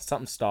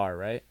 Something Star,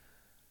 right?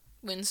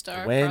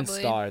 Windstar.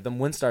 Windstar. Probably. Them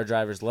Windstar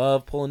drivers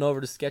love pulling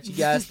over to sketchy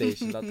gas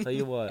stations. I'll tell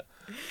you what.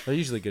 They're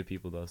usually good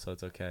people though, so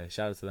it's okay.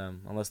 Shout out to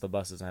them. Unless the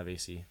bus doesn't have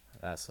AC,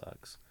 that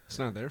sucks. It's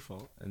not their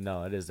fault.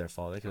 No, it is their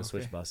fault. They could have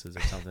switched buses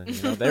or something.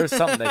 There was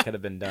something that could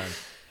have been done.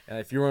 And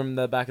if you were in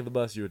the back of the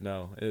bus, you would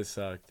know. It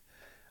sucked.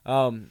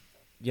 I'm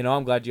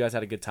glad you guys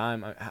had a good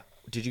time.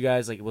 Did you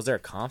guys was there a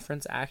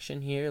conference action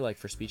here, like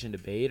for speech and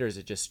debate, or is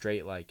it just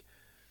straight like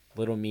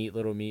little meet,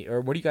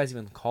 or what do you guys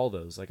even call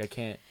those? Like I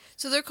can't.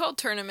 So they're called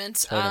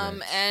tournaments.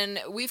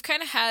 And we've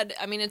kind of had,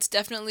 it's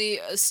definitely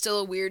still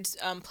a weird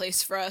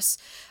place for us.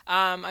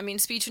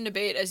 Speech and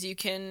debate, as you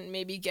can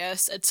maybe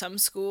guess, at some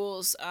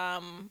schools,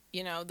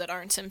 that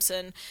aren't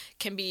Simpson,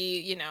 can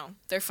be,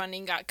 their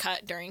funding got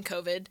cut during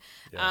COVID.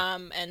 Yeah.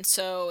 And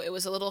so it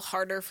was a little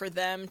harder for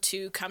them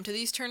to come to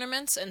these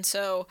tournaments. And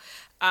so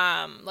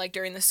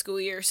during the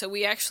school year. So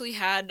we actually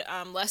had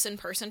less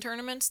in-person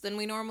tournaments than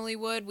we normally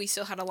would. We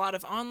still had a lot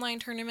of online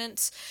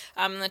tournaments.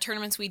 And the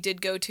tournaments we did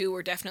go to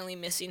were definitely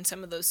missing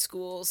some of those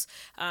schools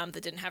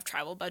that didn't have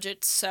travel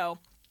budgets. So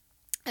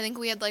I think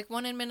we had like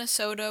one in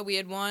Minnesota, we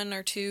had 1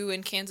 or 2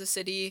 in Kansas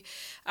City,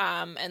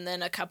 and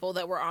then a couple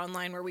that were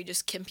online where we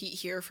just compete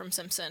here from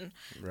Simpson.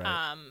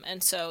 Right.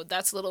 And so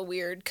that's a little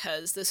weird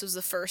because this was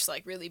the first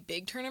like really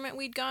big tournament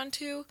we'd gone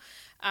to.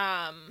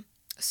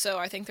 So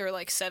I think there were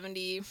like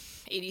 70,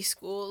 80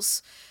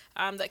 schools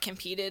that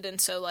competed.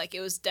 And so like it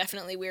was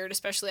definitely weird,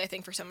 especially I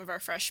think for some of our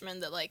freshmen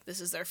that like this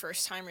is their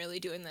first time really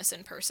doing this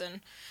in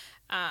person.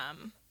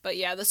 But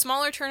yeah, the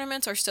smaller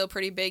tournaments are still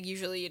pretty big,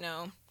 usually,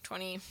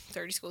 20,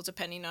 30 schools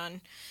depending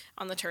on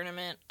the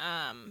tournament.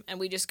 And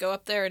we just go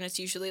up there and it's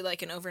usually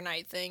like an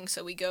overnight thing.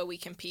 So we go, we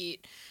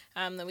compete,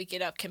 then we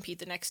get up, compete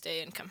the next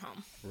day and come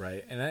home.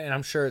 Right. And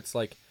I'm sure it's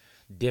like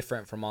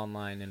different from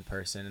online in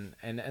person,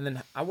 and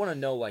then I want to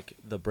know like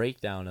the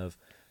breakdown of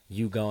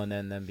you going there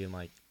and then being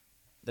like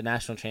the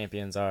national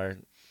champions are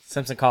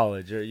Simpson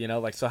College,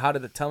 or so how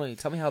did it tell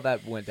me how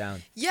that went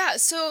down? Yeah,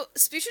 so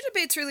speech and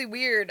debate's really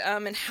weird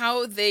and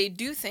how they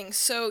do things.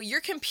 So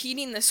you're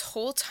competing this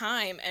whole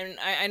time, and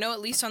I know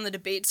at least on the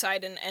debate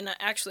side and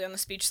actually on the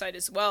speech side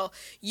as well,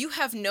 you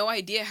have no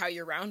idea how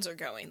your rounds are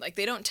going. Like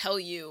they don't tell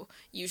you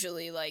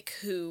usually like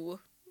who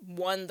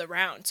won the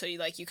round. So you're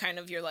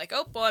like,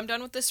 oh, well, I'm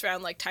done with this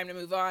round, like time to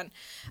move on.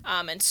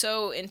 And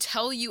so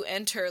until you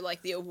enter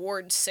like the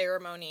awards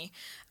ceremony,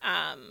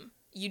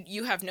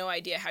 you have no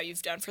idea how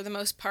you've done for the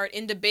most part.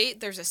 In debate,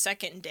 there's a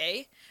second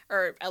day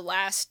or a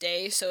last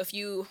day. So if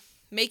you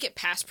make it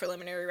past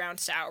preliminary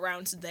rounds to out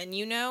rounds, then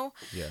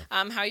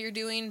how you're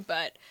doing.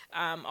 But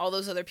all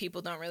those other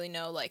people don't really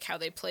know like how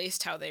they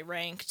placed, how they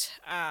ranked,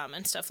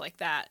 and stuff like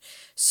that.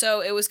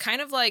 So it was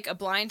kind of like a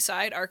blind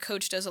side. Our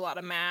coach does a lot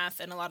of math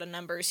and a lot of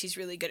numbers. He's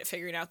really good at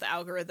figuring out the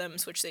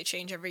algorithms, which they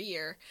change every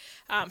year,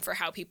 for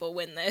how people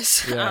win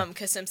this.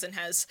 Because Simpson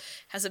has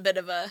a bit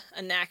of a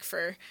knack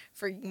for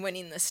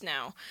winning this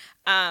now.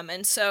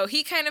 And so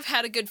he kind of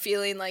had a good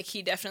feeling, like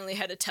he definitely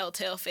had a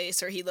telltale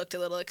face or he looked a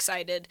little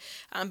excited,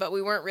 but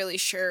we weren't really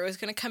sure. It was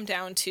going to come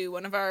down to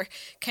one of our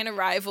kind of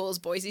rivals,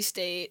 Boise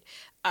State.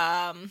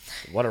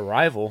 What a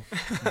rival.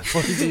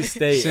 Boise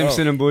State.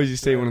 Simpson and Boise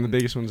State, one of the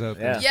biggest ones out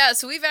there. Yeah,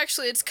 so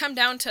it's come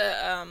down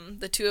to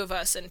the two of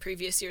us in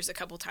previous years a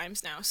couple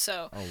times now.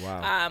 So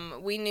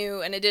we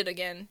knew, and it did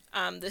again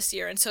this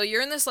year. And so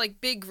you're in this like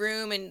big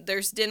room and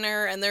there's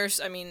dinner and there's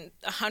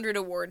 100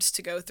 awards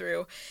to go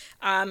through.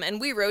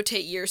 And we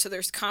rotate years, so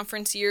there's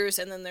conference years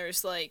and then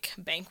there's like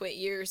banquet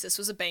years. This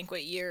was a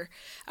banquet year,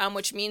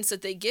 which means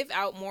that they give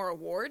out more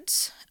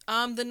awards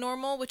than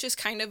normal, which is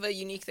kind of a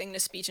unique thing to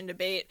speech and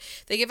debate.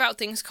 They give out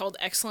things called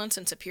excellence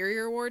and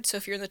superior awards. So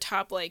if you're in the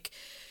top like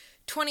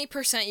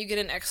 20%, you get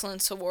an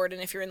excellence award,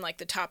 and if you're in like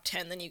the top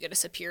 10, then you get a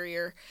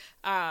superior.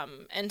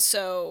 And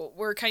so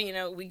we're kind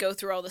of, we go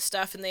through all the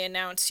stuff and they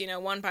announce,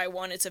 one by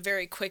one. It's a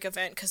very quick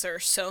event because there are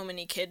so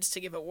many kids to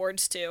give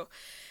awards to.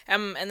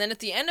 And then at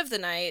the end of the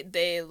night,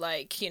 they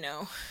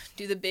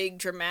do the big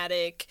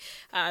dramatic,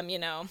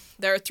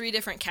 there are 3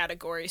 different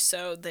categories.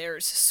 So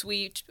there's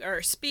speech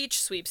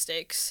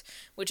sweepstakes,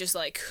 which is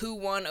like who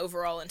won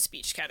overall in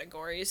speech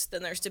categories.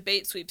 Then there's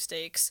debate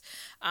sweepstakes.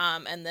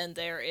 And then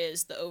there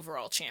is the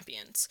overall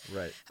champions.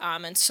 Right.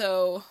 And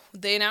so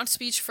they announced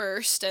speech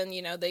first and,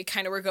 they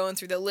kind of were going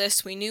through the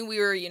list. We knew we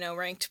were,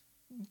 ranked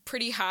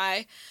pretty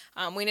high.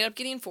 We ended up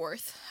getting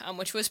 4th,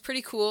 which was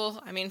pretty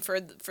cool. I mean, for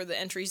the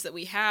entries that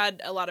we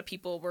had, a lot of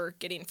people were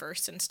getting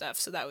first and stuff,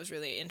 so that was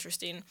really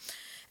interesting.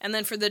 And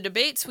then for the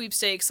debate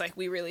sweepstakes,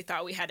 we really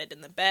thought we had it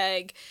in the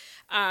bag.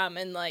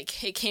 And,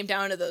 it came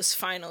down to those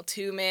final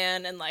 2,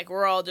 man, and,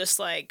 we're all just,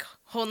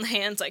 holding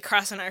hands,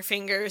 crossing our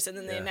fingers, and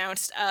then they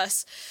announced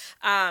us.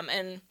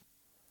 And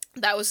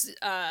that was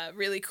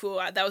really cool.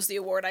 That was the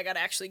award I got to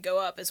actually go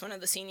up as one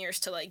of the seniors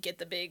to get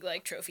the big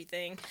trophy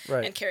thing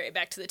and carry it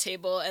back to the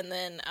table. And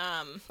then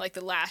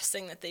the last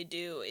thing that they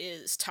do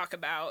is talk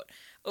about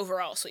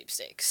overall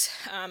sweepstakes.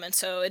 And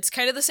so it's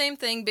kind of the same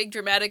thing, big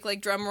dramatic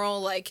drum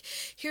roll,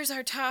 here's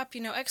our top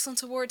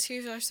excellence awards,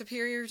 here's our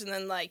superiors, and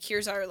then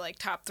here's our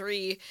top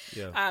 3.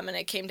 And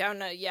it came down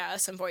to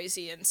us and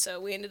Boise, and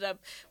so we ended up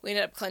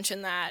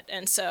clinching that.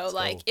 And so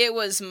it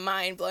was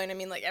mind blowing. I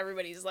mean,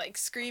 everybody's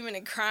screaming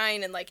and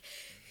crying, and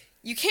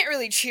you can't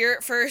really cheer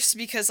at first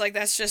because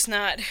that's just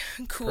not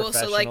cool.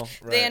 So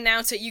they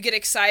announce it, you get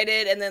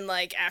excited, and then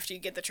after you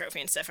get the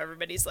trophy and stuff,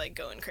 everybody's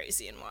going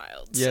crazy and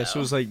wild. Yeah, so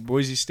it was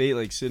Boise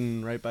State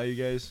sitting right by you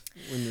guys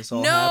when this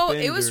all happened?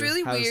 No, it was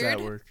really how weird. Does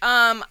that work?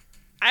 I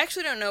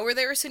actually don't know where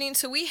they were sitting.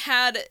 So we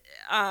had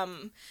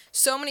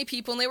so many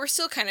people, and they were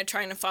still kind of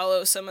trying to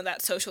follow some of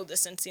that social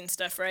distancing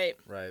stuff, right?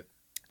 Right.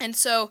 And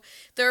so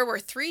there were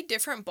 3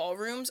 different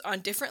ballrooms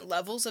on different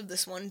levels of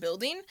this one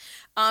building.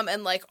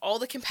 And all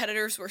the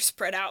competitors were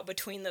spread out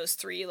between those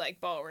 3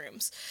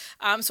 ballrooms.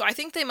 So I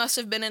think they must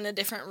have been in a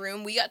different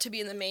room. We got to be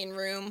in the main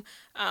room,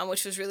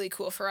 which was really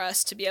cool for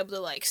us to be able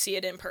to see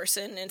it in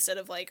person instead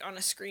of on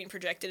a screen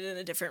projected in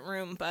a different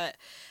room. But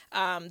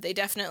they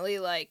definitely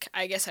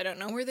I guess I don't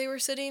know where they were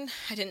sitting.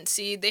 I didn't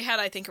see. They had,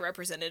 I think, a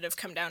representative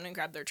come down and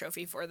grab their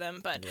trophy for them.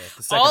 But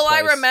all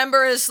I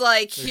remember is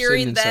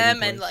hearing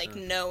them and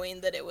knowing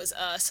that it was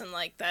us, and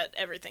that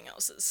everything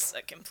else is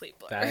a complete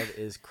blur. That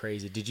is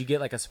crazy. Did you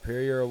get a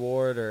superior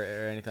award or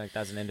anything like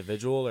that as an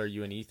individual, or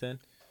you and Ethan?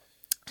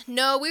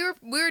 No, we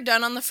were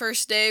done on the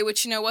first day,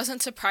 which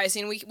wasn't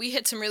surprising. We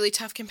hit some really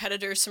tough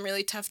competitors, some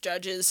really tough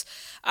judges.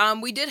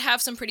 We did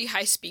have some pretty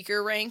high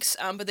speaker ranks,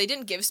 but they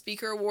didn't give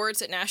speaker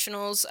awards at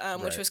nationals,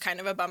 which was kind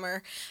of a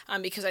bummer,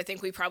 because I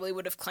think we probably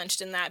would have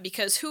clinched in that,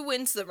 because who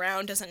wins the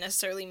round doesn't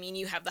necessarily mean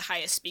you have the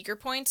highest speaker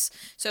points.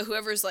 So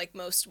whoever's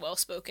most well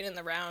spoken in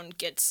the round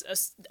gets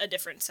a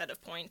different set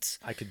of points.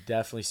 I could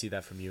definitely see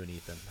that from you and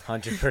Ethan,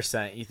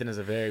 100%. Ethan is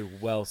a very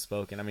well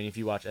spoken. I mean, if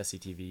you watch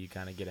SCTV, you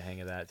kind of get a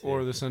hang of that too.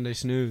 Or the Sunday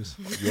Snooze.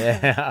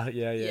 Yeah.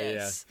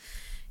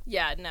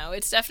 Yeah, no,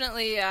 it's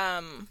definitely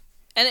and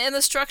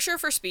the structure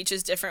for speech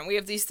is different. We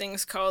have these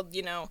things called,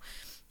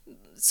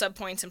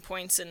 subpoints and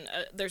points, and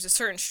there's a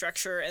certain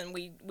structure, and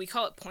we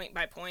call it point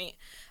by point.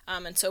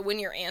 And so when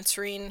you're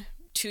answering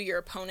to your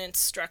opponent's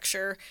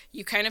structure,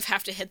 you kind of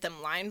have to hit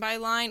them line by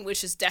line,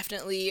 which is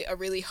definitely a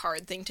really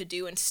hard thing to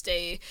do and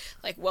stay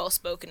well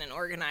spoken and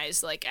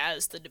organized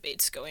as the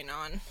debate's going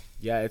on.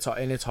 Yeah,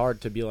 it's hard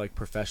to be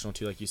professional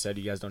too. Like you said,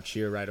 you guys don't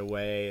cheer right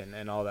away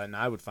and all that, and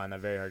I would find that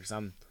very hard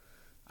because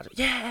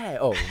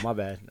oh, my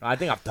bad. I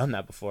think I've done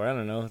that before. I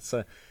don't know.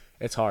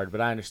 It's hard, but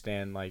I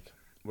understand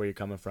where you're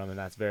coming from, and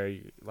that's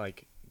very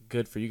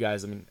good for you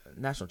guys. I mean,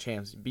 national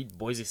champs, you beat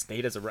Boise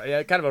State as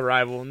kind of a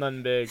rival,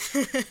 nothing big.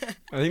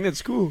 I think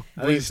that's cool.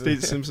 Boise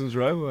State Simpson's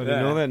rival. I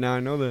didn't know that. Now I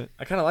know that.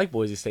 I kind of like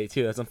Boise State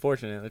too. That's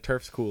unfortunate. The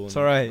turf's cool. It's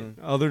all right.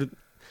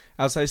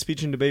 Outside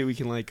speech and debate, we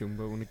can like them,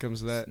 but when it comes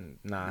to that,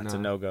 it's a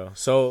no-go.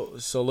 So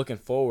looking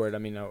forward, I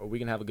mean, are we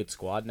gonna have a good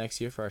squad next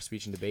year for our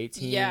speech and debate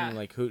team? Yeah.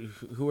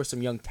 Who are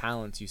some young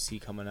talents you see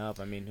coming up?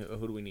 I mean,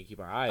 who do we need to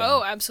keep our eye on?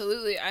 Oh,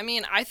 absolutely. I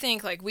mean, I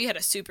think we had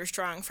a super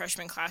strong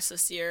freshman class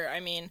this year. I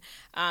mean,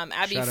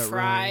 Abby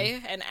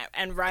Fry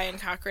and Ryan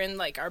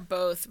Cochran are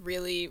both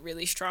really,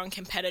 really strong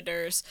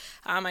competitors.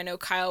 I know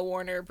Kyle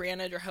Warner,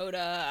 Brianna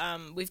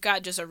Drahota. We've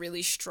got just a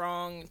really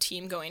strong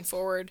team going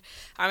forward.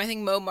 I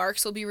think Mo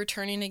Marks will be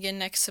returning again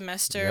next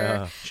semester.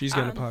 Yeah, she's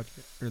got a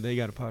podcast, or they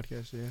got a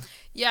podcast.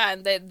 Yeah,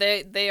 and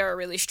they are a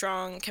really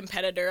strong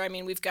competitor. I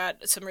mean, we've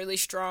got some really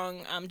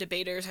strong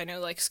debaters. I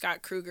know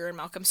Scott Kruger and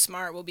Malcolm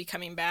Smart will be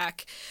coming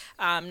back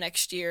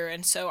next year,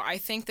 and so I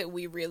think that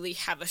we really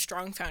have a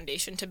strong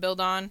foundation to build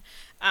on.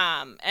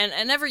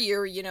 And every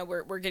year,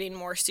 we're getting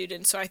more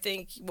students, so I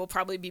think we'll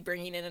probably be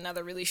bringing in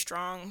another really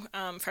strong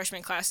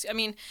freshman class. I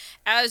mean,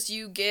 as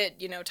you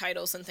get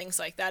titles and things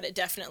like that, it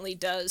definitely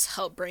does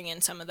help bring in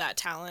some of that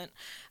talent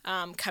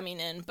coming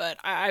in. But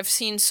I've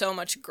seen so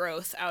much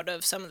growth out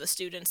of some of the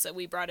students that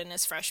we brought in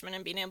as freshmen,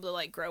 and being able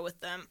to grow with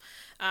them.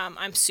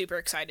 I'm super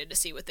excited to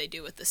see what they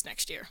do with this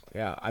next year.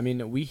 Yeah, I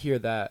mean, we hear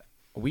that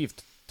we've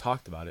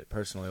talked about it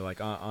personally,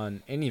 like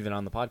on and even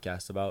on the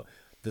podcast about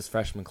this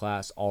freshman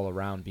class all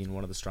around being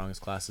one of the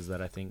strongest classes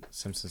that I think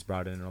Simpson's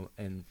brought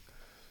in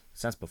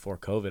since before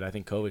COVID. I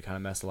think COVID kind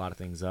of messed a lot of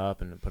things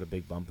up and put a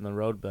big bump in the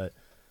road, but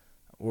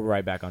we're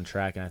right back on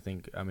track.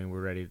 And I mean,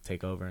 we're ready to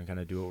take over and kind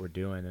of do what we're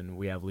doing. And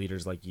we have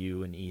leaders like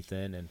you and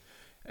Ethan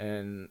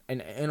and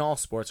in all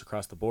sports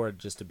across the board,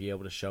 just to be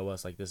able to show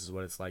us like, this is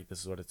what it's like,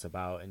 this is what it's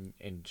about,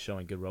 and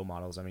showing good role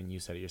models. I mean, you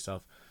said it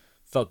yourself,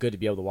 felt good to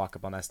be able to walk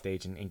up on that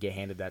stage and get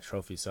handed that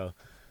trophy. So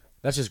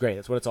that's just great.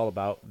 That's what it's all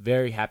about.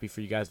 Very happy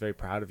for you guys. Very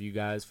proud of you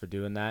guys for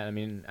doing that. I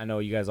mean, I know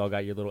you guys all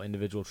got your little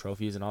individual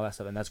trophies and all that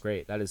stuff, and that's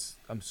great.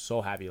 I'm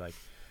so happy. Like,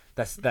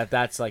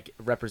 that's like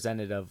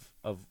representative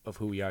of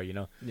who we are, you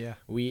know? Yeah.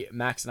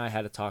 Max and I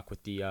had a talk with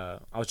I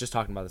was just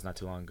talking about this not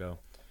too long ago.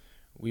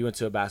 We went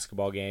to a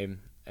basketball game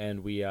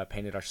and we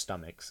painted our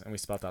stomachs and we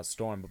spelled out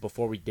Storm. But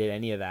before we did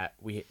any of that,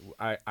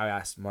 I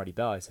asked Marty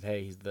Bell, I said,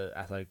 hey, he's the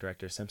athletic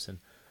director of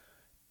Simpson,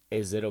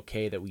 is it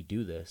okay that we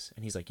do this?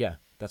 And he's like, yeah,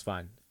 that's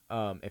fine.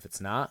 If it's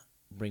not,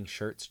 bring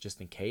shirts just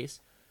in case,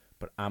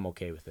 but I'm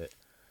okay with it.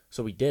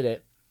 So we did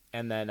it,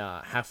 and then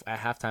at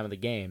halftime of the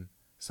game,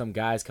 some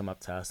guys come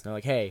up to us, and they're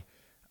like, hey,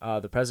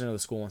 the president of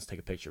the school wants to take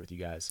a picture with you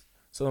guys.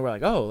 So then we're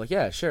like, oh, like,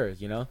 yeah, sure,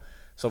 you know?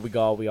 So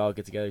we all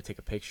get together to take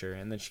a picture,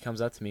 and then she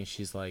comes up to me, and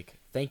she's like,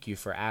 thank you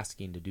for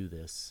asking to do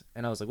this.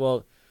 And I was like,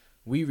 well,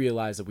 we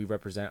realize that we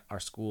represent our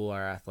school,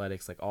 our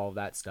athletics, like all of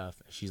that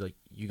stuff. And she's like,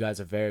 you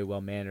guys are very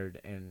well-mannered,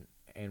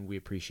 and we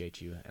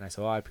appreciate you. And I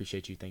said, well, I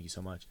appreciate you. Thank you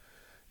so much.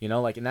 You know,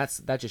 like, and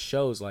that just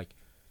shows, like,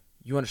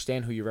 you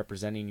understand who you're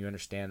representing. You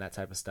understand that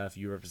type of stuff.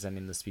 You're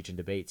representing the speech and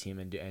debate team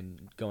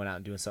and going out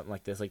and doing something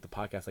like this, like the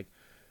podcast. Like,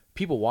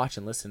 people watch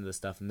and listen to this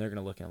stuff, and they're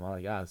going to look at them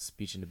like,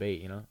 speech and debate,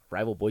 you know,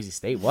 rival Boise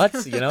State,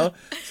 what? You know?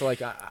 So,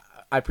 like,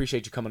 I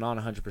appreciate you coming on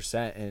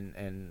 100%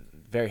 and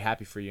very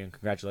happy for you, and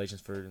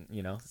congratulations for,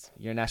 you know,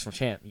 you're a national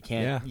champ. You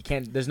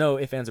can't, there's no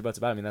ifs, ands, or buts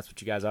about it. I mean, that's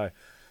what you guys are.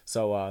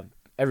 So,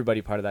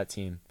 everybody part of that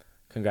team,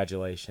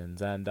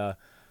 congratulations. And,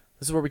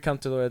 this is where we come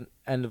to the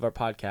end of our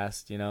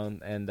podcast, you know,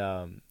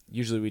 and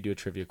usually we do a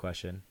trivia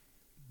question,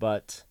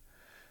 but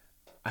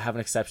I have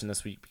an exception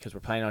this week because we're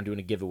planning on doing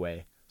a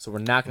giveaway. So we're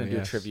not going to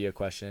do a trivia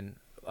question.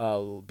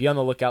 Be on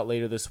the lookout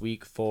later this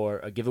week for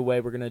a giveaway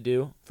we're going to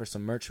do for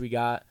some merch we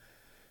got.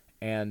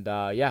 And,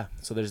 yeah,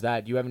 so there's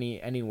that. Do you have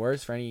any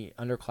words for any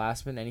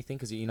underclassmen, anything?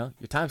 Because, you know,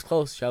 your time's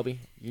close, Shelby.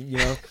 You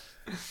know.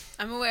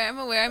 I'm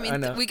aware. I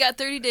mean, we got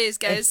 30 days,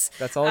 guys.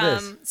 That's all it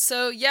is.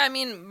 So, yeah, I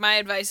mean, my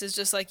advice is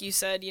just like you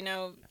said, you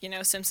know,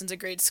 Simpson's a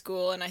great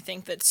school, and I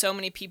think that so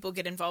many people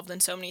get involved in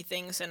so many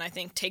things, and I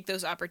think take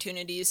those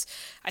opportunities.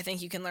 I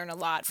think you can learn a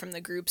lot from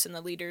the groups and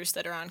the leaders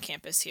that are on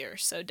campus here.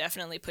 So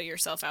definitely put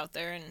yourself out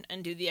there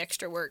and do the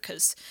extra work,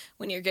 because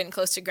when you're getting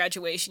close to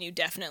graduation, you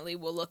definitely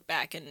will look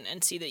back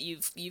and see that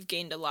you've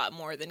gained a lot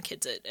more than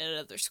kids at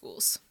other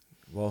schools.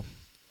 Well,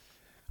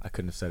 I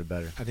couldn't have said it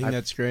better. I think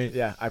that's great.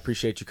 Yeah, I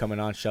appreciate you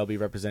coming on, Shelby,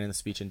 representing the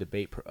speech and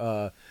debate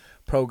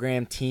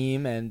program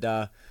team,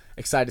 and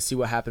excited to see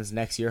what happens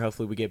next year.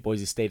 Hopefully we get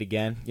Boise State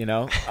again, you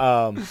know.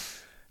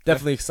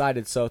 Definitely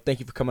excited. So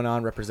thank you for coming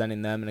on,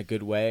 representing them in a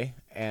good way.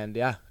 And,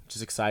 yeah,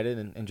 just excited,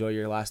 and enjoy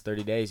your last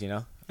 30 days, you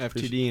know.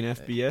 FTD and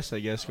FBS, I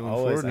guess, going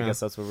always, forward now. I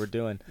guess that's what we're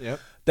doing. Yep.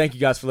 Thank you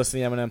guys for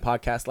listening to the M&M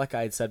Podcast. Like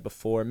I had said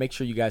before, make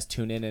sure you guys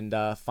tune in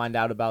and find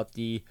out about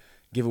the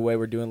giveaway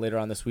we're doing later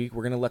on this week.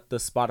 We're going to let the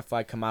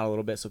Spotify come out a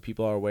little bit so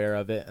people are aware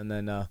of it, and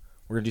then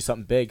we're going to do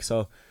something big.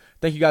 So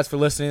thank you guys for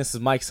listening. This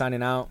is Mike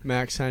signing out.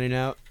 Max signing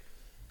out.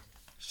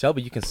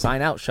 Shelby, you can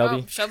sign out,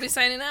 Shelby. Oh, Shelby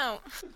signing out.